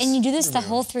everybody wins. And you do this the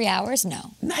whole 3 hours?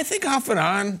 No. I think off and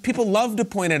on. People love to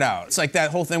point it out. It's like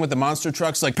that whole thing with the monster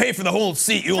trucks, like, pay for the whole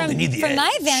seat, you only need the edge. From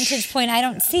my vantage point, I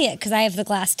don't see it because I have the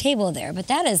glass table there. But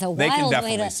that is a wild way to... They can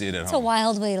definitely see it at home. It's a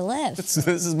wild way to live. This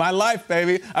is my life,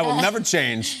 baby. I will never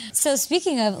change. So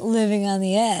speaking of living on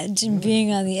the edge and being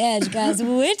on the edge, guys,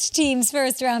 which team's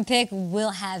first-round pick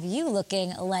will have you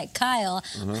looking like Kyle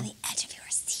on the edge of your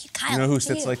seat? Kyle, you know who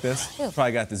sits like this?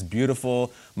 Probably got this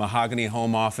beautiful mahogany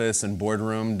home office and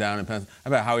boardroom down in Pennsylvania. How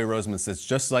about Howie Roseman sits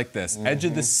just like this? Edge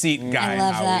of the seat guy, I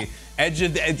love Howie. That. Edge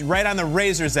of the edge, right on the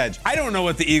razor's edge. I don't know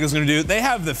what the Eagles are going to do. They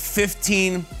have the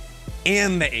 15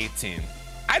 and the 18.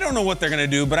 I don't know what they're going to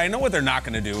do, but I know what they're not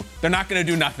going to do. They're not going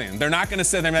to do nothing. They're not going to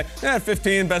sit there and be like,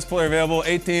 15, best player available,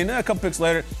 18, a couple picks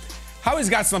later.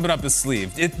 Howie's got something up his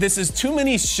sleeve. This is too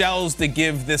many shells to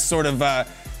give this sort of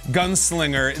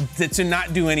gunslinger to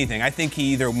not do anything. I think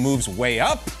he either moves way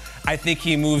up, I think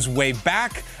he moves way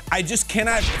back, I just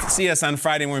cannot see us on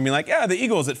Friday when we're being like, yeah, the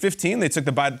Eagles at 15, they took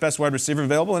the best wide receiver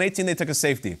available, and 18, they took a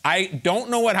safety. I don't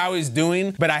know how he's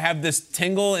doing, but I have this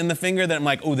tingle in the finger that I'm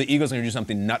like, oh, the Eagles are going to do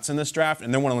something nuts in this draft,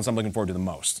 and they're one of the ones I'm looking forward to the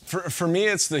most. For me,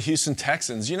 it's the Houston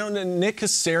Texans. You know, Nick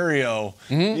Caserio,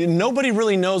 nobody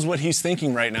really knows what he's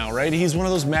thinking right now, right? He's one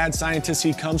of those mad scientists.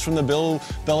 He comes from the Bill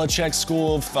Belichick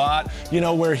school of thought, you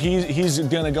know, where he's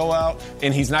going to go out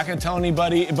and he's not going to tell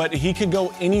anybody, but he could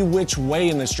go any which way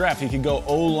in this draft. He could go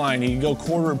O-line, he could go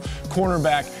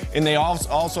cornerback, and they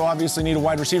also obviously need a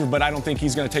wide receiver, but I don't think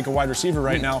he's going to take a wide receiver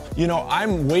right now. You know,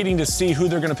 I'm waiting to see who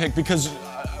they're going to pick because,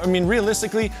 I mean,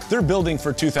 realistically, they're building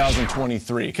for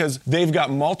 2023 because they've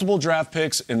got multiple draft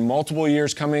picks in multiple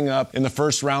years coming up in the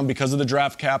first round because of the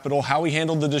draft capital, how he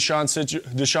handled the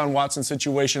Deshaun Watson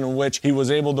situation in which he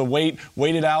was able to wait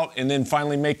it out and then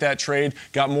finally make that trade,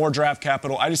 got more draft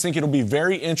capital. I just think it'll be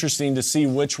very interesting to see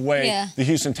which way the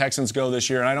Houston Texans go this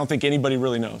year, and I don't think anybody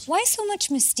really knows. Why so much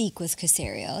mystique with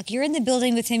Caserio? Like, you're in the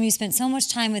building with him, you spent so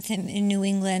much time with him in New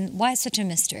England. Why such a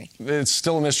mystery? It's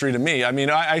still a mystery to me. I mean,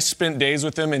 I spent days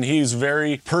with him, and he's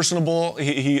very personable.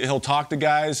 He'll talk to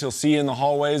guys, he'll see you in the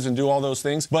hallways and do all those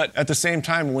things. But at the same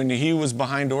time, when he was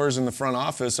behind doors in the front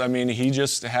office, I mean, he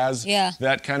just has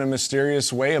that kind of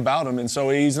mysterious way about him. And so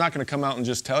he's not going to come out and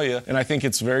just tell you. And I think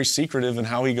it's very secretive in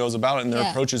how he goes about it, and their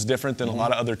approach is different than a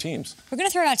lot of other teams. We're going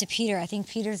to throw it out to Peter. I think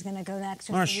Peter's going to go next.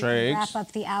 So we can wrap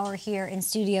up the hour here in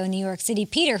studio in New York City.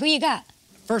 Peter, who you got?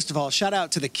 First of all, shout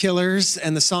out to the Killers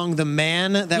and the song The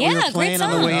Man that we were playing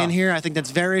on the way in here. I think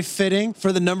that's very fitting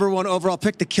for the #1 overall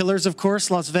pick. The Killers, of course,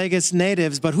 Las Vegas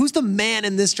natives. But who's the man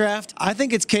in this draft? I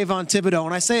think it's Kayvon Thibodeau.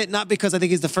 And I say it not because I think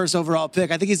he's the first overall pick.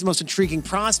 I think he's the most intriguing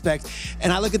prospect.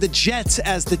 And I look at the Jets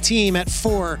as the team at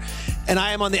 4. And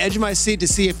I am on the edge of my seat to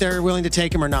see if they're willing to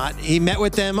take him or not. He met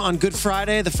with them on Good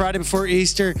Friday, the Friday before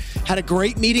Easter. Had a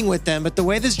great meeting with them. But the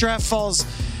way this draft falls,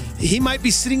 he might be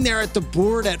sitting there at the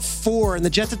board at 4, and the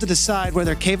Jets have to decide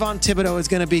whether Kayvon Thibodeau is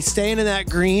going to be staying in that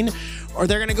green or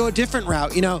they're going to go a different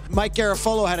route. You know, Mike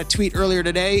Garafolo had a tweet earlier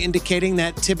today indicating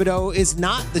that Thibodeau is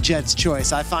not the Jets'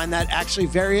 choice. I find that actually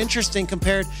very interesting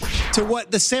compared to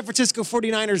what the San Francisco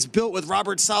 49ers built with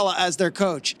Robert Saleh as their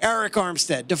coach. Eric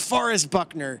Armstead, DeForest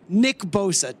Buckner, Nick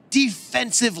Bosa,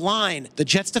 defensive line. The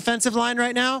Jets' defensive line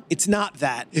right now, it's not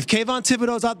that. If Kayvon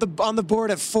Thibodeau's on the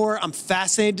board at 4, I'm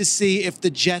fascinated to see if the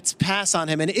Jets pass on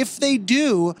him. And if they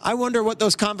do, I wonder what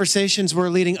those conversations were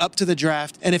leading up to the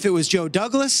draft. And if it was Joe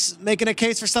Douglas making a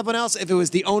case for someone else, if it was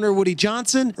the owner, Woody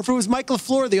Johnson, or if it was Mike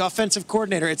LaFleur, the offensive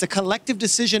coordinator. It's a collective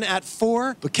decision at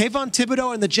 4, but Kayvon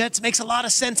Thibodeau and the Jets makes a lot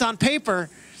of sense on paper.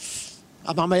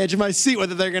 I'm on my edge of my seat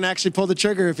whether they're going to actually pull the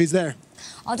trigger if he's there.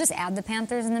 I'll just add the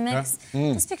Panthers in the mix.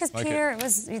 Just because Peter,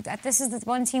 this is the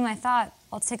one team I thought,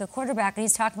 let's take a quarterback, and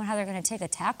he's talking about how they're going to take a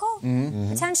tackle,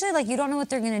 potentially. Like, you don't know what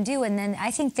they're going to do, and then I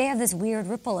think they have this weird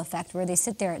ripple effect where they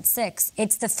sit there at 6.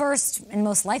 It's the first and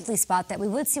most likely spot that we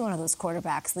would see one of those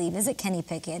quarterbacks leave. Is it Kenny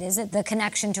Pickett? Is it the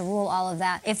connection to Rule, all of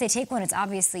that? If they take one, it's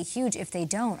obviously huge. If they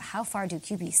don't, how far do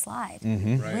QB slide?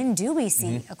 When do we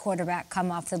see a quarterback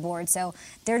come off the board? So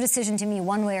their decision, to me,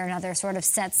 one way or another, sort of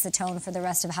sets the tone for the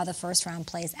rest of how the first round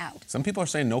plays out. Some people are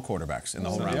saying no quarterbacks in the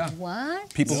whole round.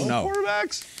 What? People who know.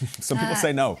 Quarterbacks? Some people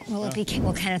say no. Will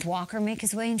Kenneth Walker make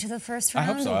his way into the first round?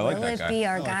 I hope so. I like Will that it guy. be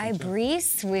our guy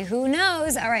Brees? Who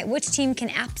knows? All right, which team can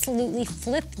absolutely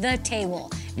flip the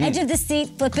table? Edge of the seat,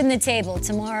 flipping the table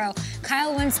tomorrow.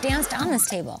 Kyle Wentz danced on this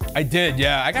table. I did,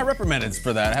 yeah. I got reprimanded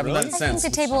for that. I haven't done it since. I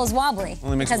think the table is wobbly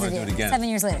Only makes me because of want to do you. it again. 7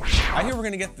 years later. I hear we're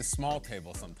going to get the small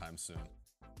table sometime soon.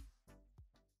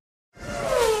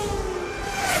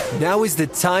 Now is the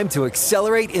time to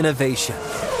accelerate innovation.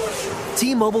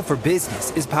 T-Mobile for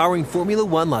Business is powering Formula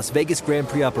One Las Vegas Grand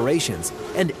Prix operations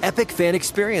and epic fan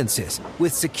experiences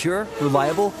with secure,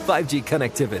 reliable 5G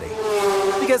connectivity.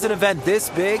 Because an event this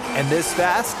big and this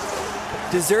fast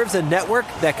deserves a network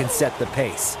that can set the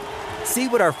pace. See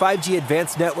what our 5G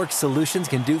advanced network solutions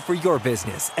can do for your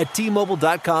business at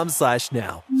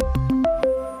T-Mobile.com/now.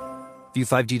 View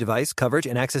 5G device coverage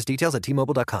and access details at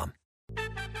T-Mobile.com.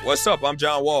 What's up? I'm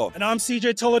John Wall. And I'm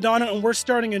CJ Toledano, and we're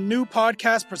starting a new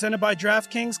podcast presented by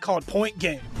DraftKings called Point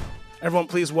Game. Everyone,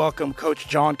 please welcome Coach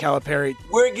John Calipari.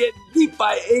 We're getting beat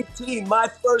by 18. My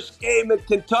first game in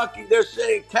Kentucky, they're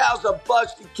saying Cal's a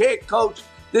bust. He can't coach.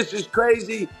 This is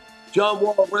crazy. John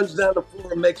Wall runs down the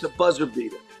floor and makes a buzzer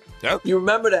beater. Yep. You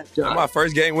remember that, John? That's my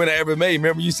first game win I ever made.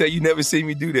 Remember you said you never see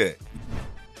me do that.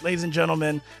 Ladies and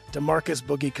gentlemen, DeMarcus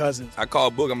Boogie Cousins. I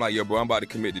called Boog. I'm like, yo, bro, I'm about to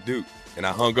commit to Duke. And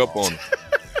I hung up on him.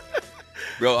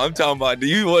 Bro, I'm talking about, do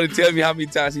you want to tell me how many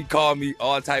times he called me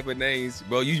all type of names?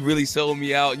 Bro, you really sold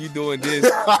me out. You doing this.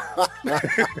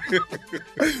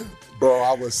 Bro,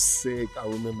 I was sick. I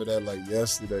remember that like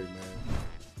yesterday, man.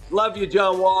 Love you,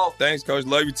 John Wall. Thanks, Coach.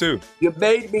 Love you, too. You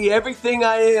made me everything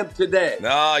I am today.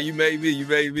 Nah, you made me. You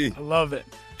made me. I love it.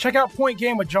 Check out Point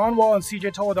Game with John Wall and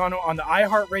CJ Toledano on the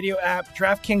iHeartRadio app,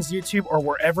 DraftKings YouTube, or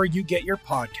wherever you get your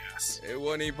podcasts. It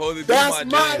wasn't even supposed to be That's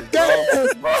my game,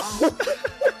 bro.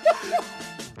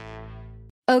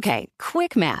 Okay,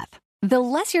 quick math. The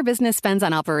less your business spends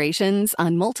on operations,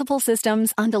 on multiple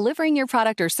systems, on delivering your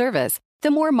product or service,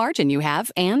 the more margin you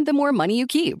have and the more money you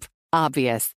keep.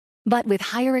 Obvious. But with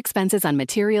higher expenses on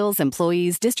materials,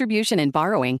 employees, distribution, and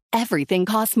borrowing, everything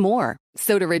costs more.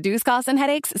 So to reduce costs and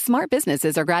headaches, smart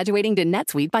businesses are graduating to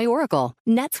NetSuite by Oracle.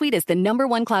 NetSuite is the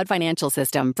 #1 cloud financial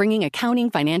system, bringing accounting,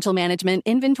 financial management,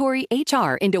 inventory,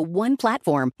 HR into one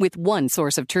platform with one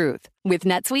source of truth. With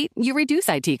NetSuite, you reduce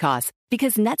IT costs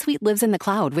because NetSuite lives in the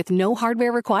cloud with no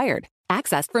hardware required,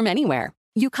 accessed from anywhere.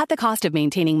 You cut the cost of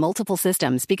maintaining multiple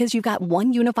systems because you've got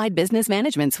one unified business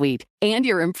management suite. And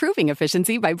you're improving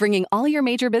efficiency by bringing all your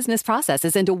major business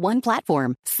processes into one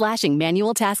platform, slashing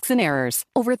manual tasks and errors.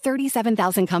 Over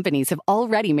 37,000 companies have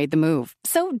already made the move.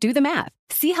 So do the math.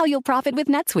 See how you'll profit with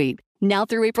NetSuite. Now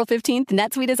through April 15th,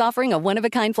 NetSuite is offering a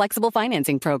one-of-a-kind flexible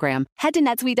financing program. Head to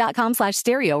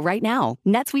netsuite.com/stereo right now.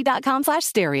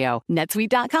 netsuite.com/stereo.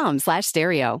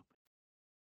 netsuite.com/stereo.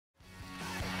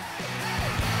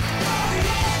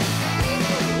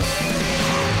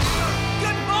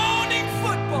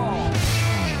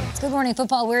 Good Morning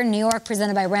Football. We're in New York,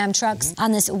 presented by Ram Trucks.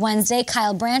 On this Wednesday,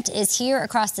 Kyle Brandt is here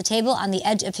across the table on the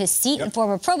edge of his seat, and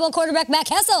former Pro Bowl quarterback Matt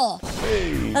Kessel.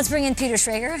 Hey. Let's bring in Peter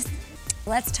Schrager.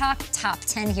 Let's talk top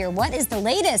 10 here. What is the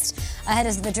latest ahead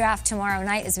of the draft tomorrow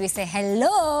night as we say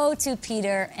hello to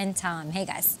Peter and Tom? Hey,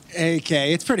 guys. Hey,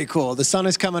 Kay, it's pretty cool. The sun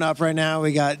is coming up right now.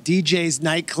 We got DJ's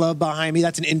Nightclub behind me.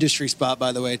 That's an industry spot,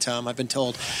 by the way, Tom, I've been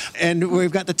told. And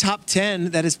we've got the top 10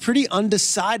 that is pretty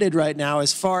undecided right now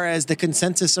as far as the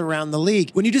consensus around the league.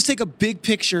 When you just take a big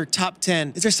picture top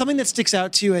 10, is there something that sticks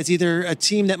out to you as either a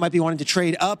team that might be wanting to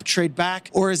trade up, trade back,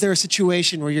 or is there a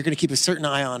situation where you're going to keep a certain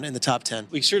eye on in the top 10?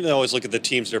 We certainly always look at the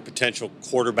teams that are potential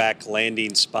quarterback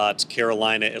landing spots,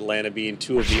 Carolina, Atlanta being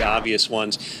two of the obvious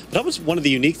ones. But that was one of the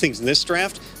unique things in this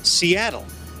draft. Seattle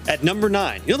at number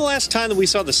 9. You know the last time that we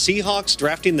saw the Seahawks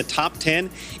drafting the top 10?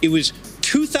 It was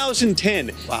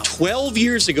 2010. Wow. 12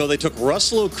 years ago, they took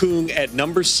Russell Okung at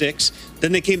number 6.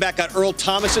 Then they came back, got Earl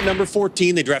Thomas at number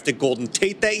 14. They drafted Golden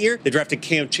Tate that year. They drafted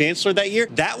Cam Chancellor that year.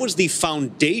 That was the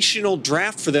foundational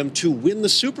draft for them to win the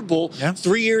Super Bowl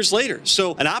 3 years later.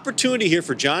 So an opportunity here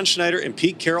for John Schneider and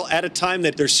Pete Carroll at a time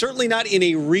that they're certainly not in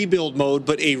a rebuild mode,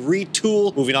 but a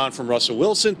retool. Moving on from Russell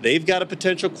Wilson, they've got a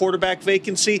potential quarterback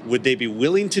vacancy. Would they be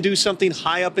willing to do something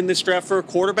high up in this draft for a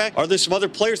quarterback? Are there some other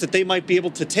players that they might be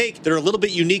able to take that are a little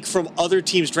bit unique from other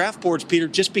teams' draft boards, Peter,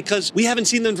 just because we haven't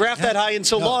seen them draft that high in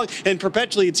so long, and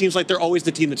perpetually it seems like they're always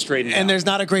the team that's trading. And there's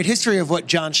not a great history of what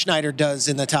John Schneider does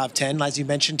in the top 10, as you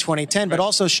mentioned, 2010, but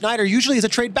also Schneider usually is a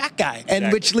trade back guy,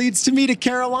 and which leads to me to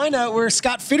Carolina, where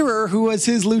Scott Fitterer, who was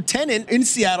his lieutenant in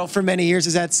Seattle for many years,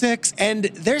 is at 6, and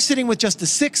they're sitting with just the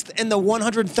 6th and the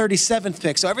 137th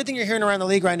pick. So everything you're hearing around the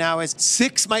league right now is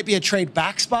 6 might be a trade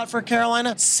back spot for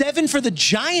Carolina. 7 for the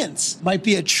Giants might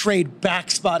be a trade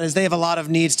back spot, as they have a lot of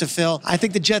needs to fill. I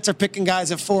think the Jets are picking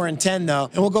guys at 4 and 10, though.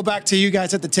 And we'll go back to you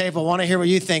guys at the table. I want to hear what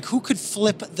you think. Who could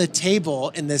flip the table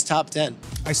in this top 10?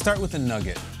 I start with a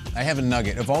nugget. I have a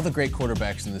nugget. Of all the great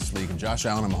quarterbacks in this league, and Josh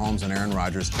Allen and Mahomes and Aaron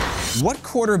Rodgers, what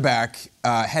quarterback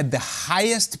had the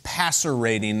highest passer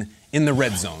rating in the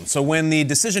red zone? So when the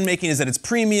decision-making is at its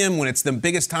premium, when it's the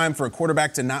biggest time for a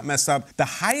quarterback to not mess up, the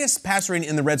highest passer rating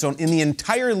in the red zone in the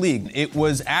entire league, it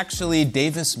was actually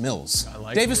Davis Mills.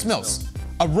 Davis Mills.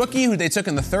 A rookie who they took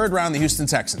in the 3rd round, the Houston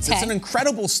Texans. It's an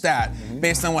incredible stat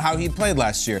based on how he played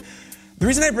last year. The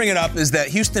reason I bring it up is that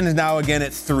Houston is now again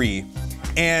at 3,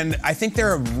 and I think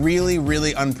they're really,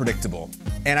 really unpredictable.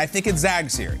 And I think it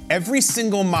zags here. Every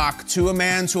single mock to a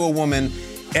man, to a woman,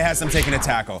 it has them taking a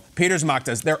tackle. Peter's mock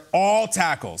does. They're all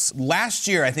tackles. Last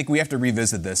year, I think we have to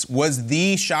revisit this, was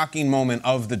the shocking moment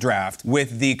of the draft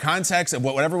with the context of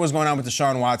whatever was going on with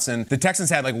Deshaun Watson. The Texans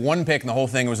had like 1 pick in the whole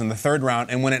thing. It was in the 3rd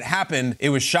round. And when it happened, it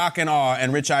was shock and awe.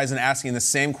 And Rich Eisen asking the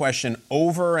same question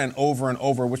over and over and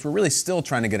over, which we're really still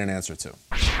trying to get an answer to.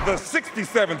 The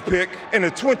 67th pick in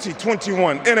the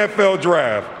 2021 NFL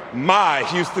Draft, my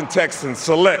Houston Texans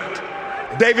select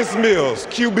Davis Mills,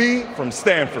 QB from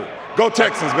Stanford. Go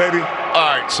Texans, baby. All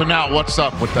right, so now what's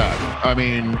up with that? I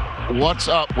mean, what's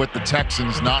up with the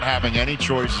Texans not having any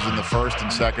choices in the 1st and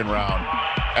 2nd round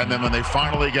and then when they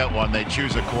finally get one, they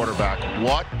choose a quarterback.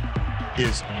 What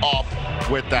is up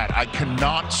with that? I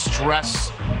cannot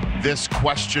stress this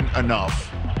question enough.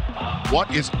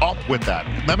 What is up with that?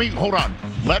 Hold on.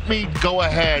 Let me go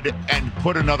ahead and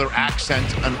put another accent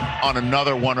on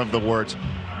another one of the words.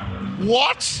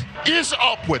 What is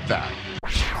up with that?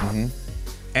 Mm-hmm.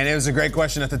 And it was a great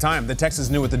question at the time. The Texans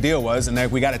knew what the deal was,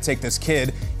 and we got to take this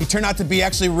kid. He turned out to be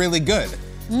actually really good.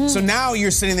 So now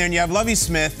you're sitting there and you have Lovie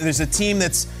Smith. There's a team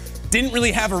that's didn't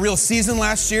really have a real season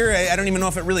last year. I don't even know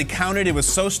if it really counted. It was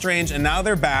so strange, and now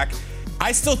they're back.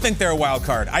 I still think they're a wild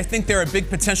card. I think they're a big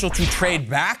potential to trade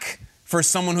back for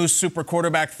someone who's super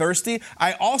quarterback thirsty.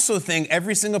 I also think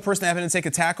every single person having to take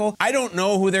a tackle, I don't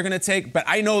know who they're going to take, but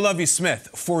I know Lovie Smith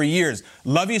for years.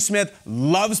 Lovie Smith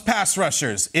loves pass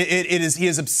rushers. He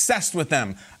is obsessed with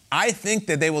them. I think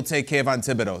that they will take Kayvon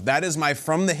Thibodeau. That is my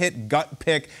from-the-hit gut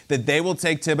pick, that they will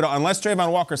take Thibodeau. Unless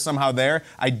Trayvon Walker's somehow there,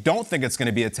 I don't think it's going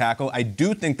to be a tackle. I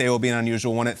do think they will be an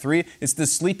unusual one at 3. It's the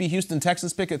sleepy Houston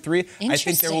Texans pick at 3. I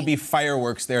think there will be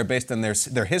fireworks there based on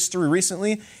their history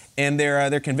recently and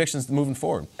their convictions moving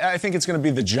forward. I think it's going to be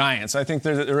the Giants. I think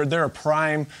they're a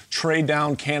prime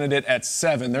trade-down candidate at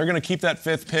 7. They're going to keep that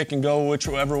 5th pick and go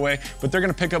whichever way, but they're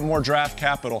going to pick up more draft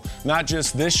capital, not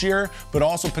just this year, but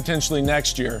also potentially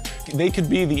next year. They could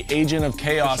be the agent of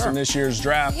chaos in this year's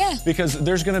draft because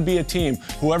there's going to be a team,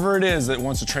 whoever it is that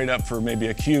wants to trade up for maybe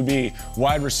a QB,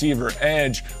 wide receiver,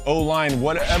 edge, O-line,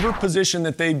 whatever position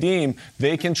that they deem,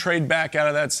 they can trade back out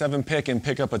of that 7 pick and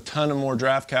pick up a ton of more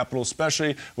draft capital,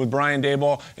 especially with Brian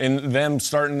Daboll and them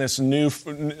starting this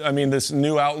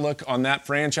new outlook on that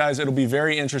franchise. It'll be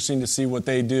very interesting to see what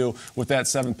they do with that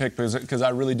 7 pick because I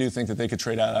really do think that they could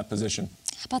trade out of that position.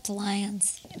 How about the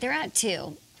Lions? They're at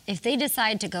 2. If they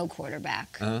decide to go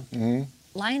quarterback,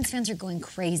 Lions fans are going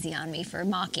crazy on me for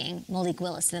mocking Malik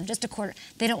Willis.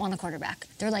 They don't want a quarterback.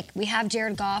 They're like, we have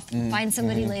Jared Goff, find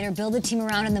somebody later, build a team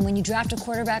around, and then when you draft a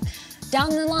quarterback,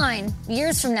 down the line,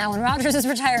 years from now, when Rodgers is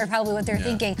retired, probably what they're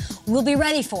thinking, we'll be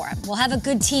ready for him. We'll have a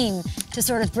good team to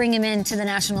sort of bring him into the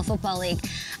National Football League.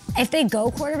 If they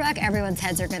go quarterback, everyone's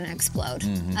heads are going to explode.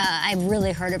 I've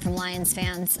really heard it from Lions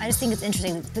fans. I just think it's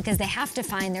interesting because they have to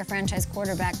find their franchise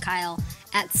quarterback, Kyle,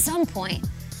 at some point,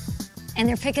 and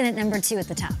they're picking at number 2 at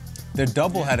the top. Their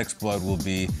double head explode will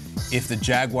be if the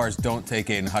Jaguars don't take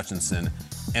Aiden Hutchinson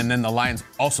and then the Lions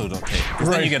also don't take him. Because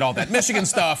then you get all that Michigan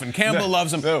stuff and Campbell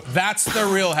loves him. That's the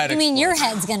real head explode. You mean your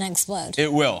head's going to explode?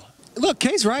 It will. Look,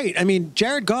 Kay's right. I mean,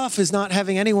 Jared Goff is not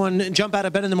having anyone jump out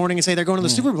of bed in the morning and say they're going to the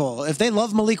Super Bowl. If they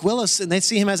love Malik Willis and they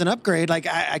see him as an upgrade, like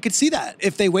I could see that.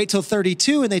 If they wait till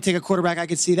 32 and they take a quarterback, I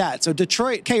could see that. So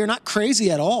Detroit, Kay, you're not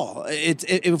crazy at all.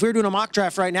 If we were doing a mock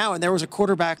draft right now and there was a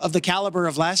quarterback of the caliber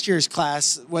of last year's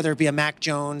class, whether it be a Mac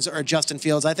Jones or a Justin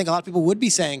Fields, I think a lot of people would be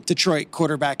saying Detroit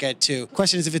quarterback at 2.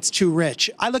 Question is if it's too rich.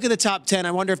 I look at the top 10.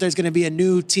 I wonder if there's going to be a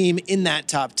new team in that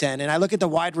top 10. And I look at the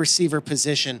wide receiver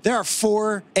position. There are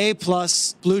 4 A-plus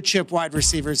blue chip wide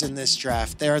receivers in this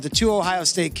draft. There are the 2 Ohio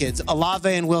State kids, Olave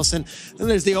and Wilson. Then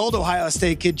there's the old Ohio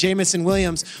State kid, Jamison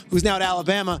Williams, who's now at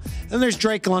Alabama. Then there's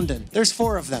Drake London. There's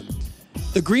 4 of them.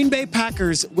 The Green Bay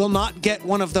Packers will not get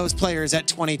one of those players at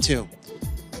 22.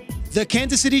 The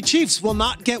Kansas City Chiefs will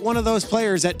not get one of those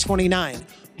players at 29.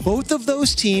 Both of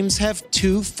those teams have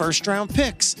 2 first-round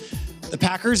picks. The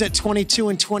Packers at 22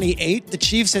 and 28, the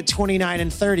Chiefs at 29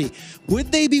 and 30. Would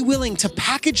they be willing to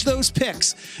package those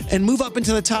picks and move up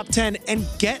into the top 10 and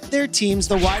get their teams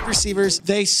the wide receivers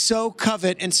they so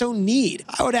covet and so need?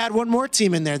 I would add one more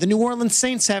team in there. The New Orleans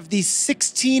Saints have the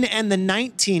 16 and the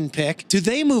 19 pick. Do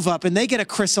they move up and they get a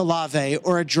Chris Olave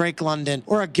or a Drake London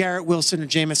or a Garrett Wilson or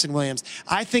Jamison Williams?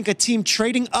 I think a team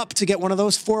trading up to get one of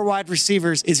those 4 wide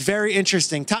receivers is very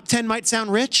interesting. Top 10 might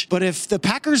sound rich, but if the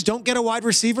Packers don't get a wide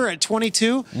receiver at 22,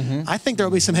 I think there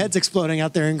will be some heads exploding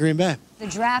out there in Green Bay. The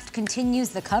draft continues.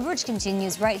 The coverage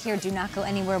continues right here. Do not go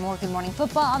anywhere. More Good Morning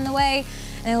Football on the way.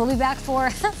 And we'll be back for a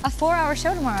 4-hour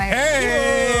show tomorrow.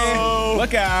 Hey! Whoa.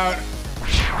 Look out.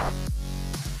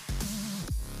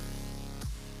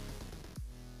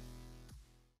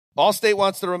 Allstate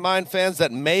wants to remind fans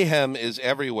that mayhem is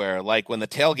everywhere, like when the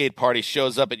tailgate party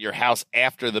shows up at your house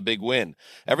after the big win.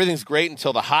 Everything's great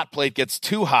until the hot plate gets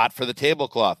too hot for the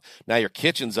tablecloth. Now your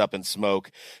kitchen's up in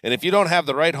smoke. And if you don't have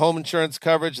the right home insurance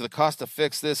coverage, the cost to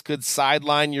fix this could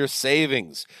sideline your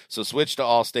savings. So switch to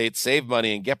Allstate, save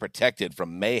money, and get protected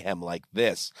from mayhem like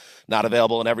this. Not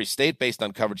available in every state based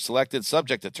on coverage selected,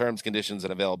 subject to terms, conditions,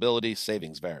 and availability.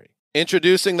 Savings vary.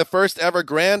 Introducing the first ever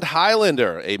Grand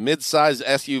Highlander, a mid-size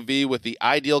SUV with the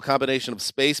ideal combination of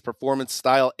space, performance,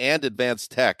 style, and advanced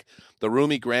tech. The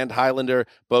roomy Grand Highlander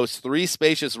boasts 3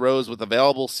 spacious rows with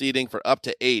available seating for up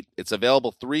to 8. Its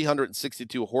available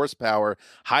 362 horsepower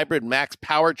hybrid max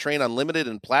powertrain unlimited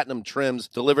and platinum trims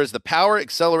delivers the power,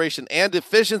 acceleration, and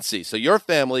efficiency so your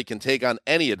family can take on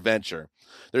any adventure.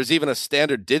 There's even a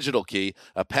standard digital key,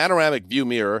 a panoramic view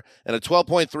mirror, and a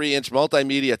 12.3-inch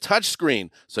multimedia touchscreen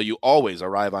so you always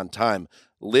arrive on time.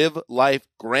 Live life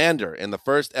grander in the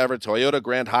first ever Toyota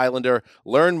Grand Highlander.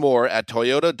 Learn more at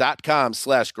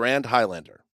toyota.com/Grand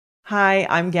Highlander. Hi,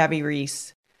 I'm Gabby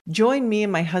Reese. Join me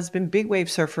and my husband, big wave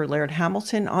surfer Laird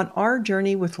Hamilton, on our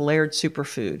journey with Laird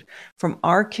Superfood. From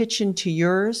our kitchen to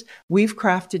yours, we've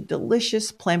crafted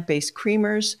delicious plant-based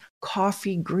creamers,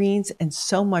 coffee, greens, and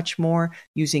so much more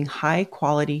using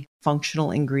high-quality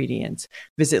functional ingredients.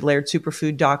 Visit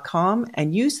lairdsuperfood.com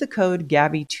and use the code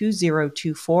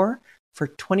GABBY2024 for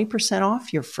 20%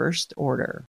 off your first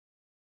order.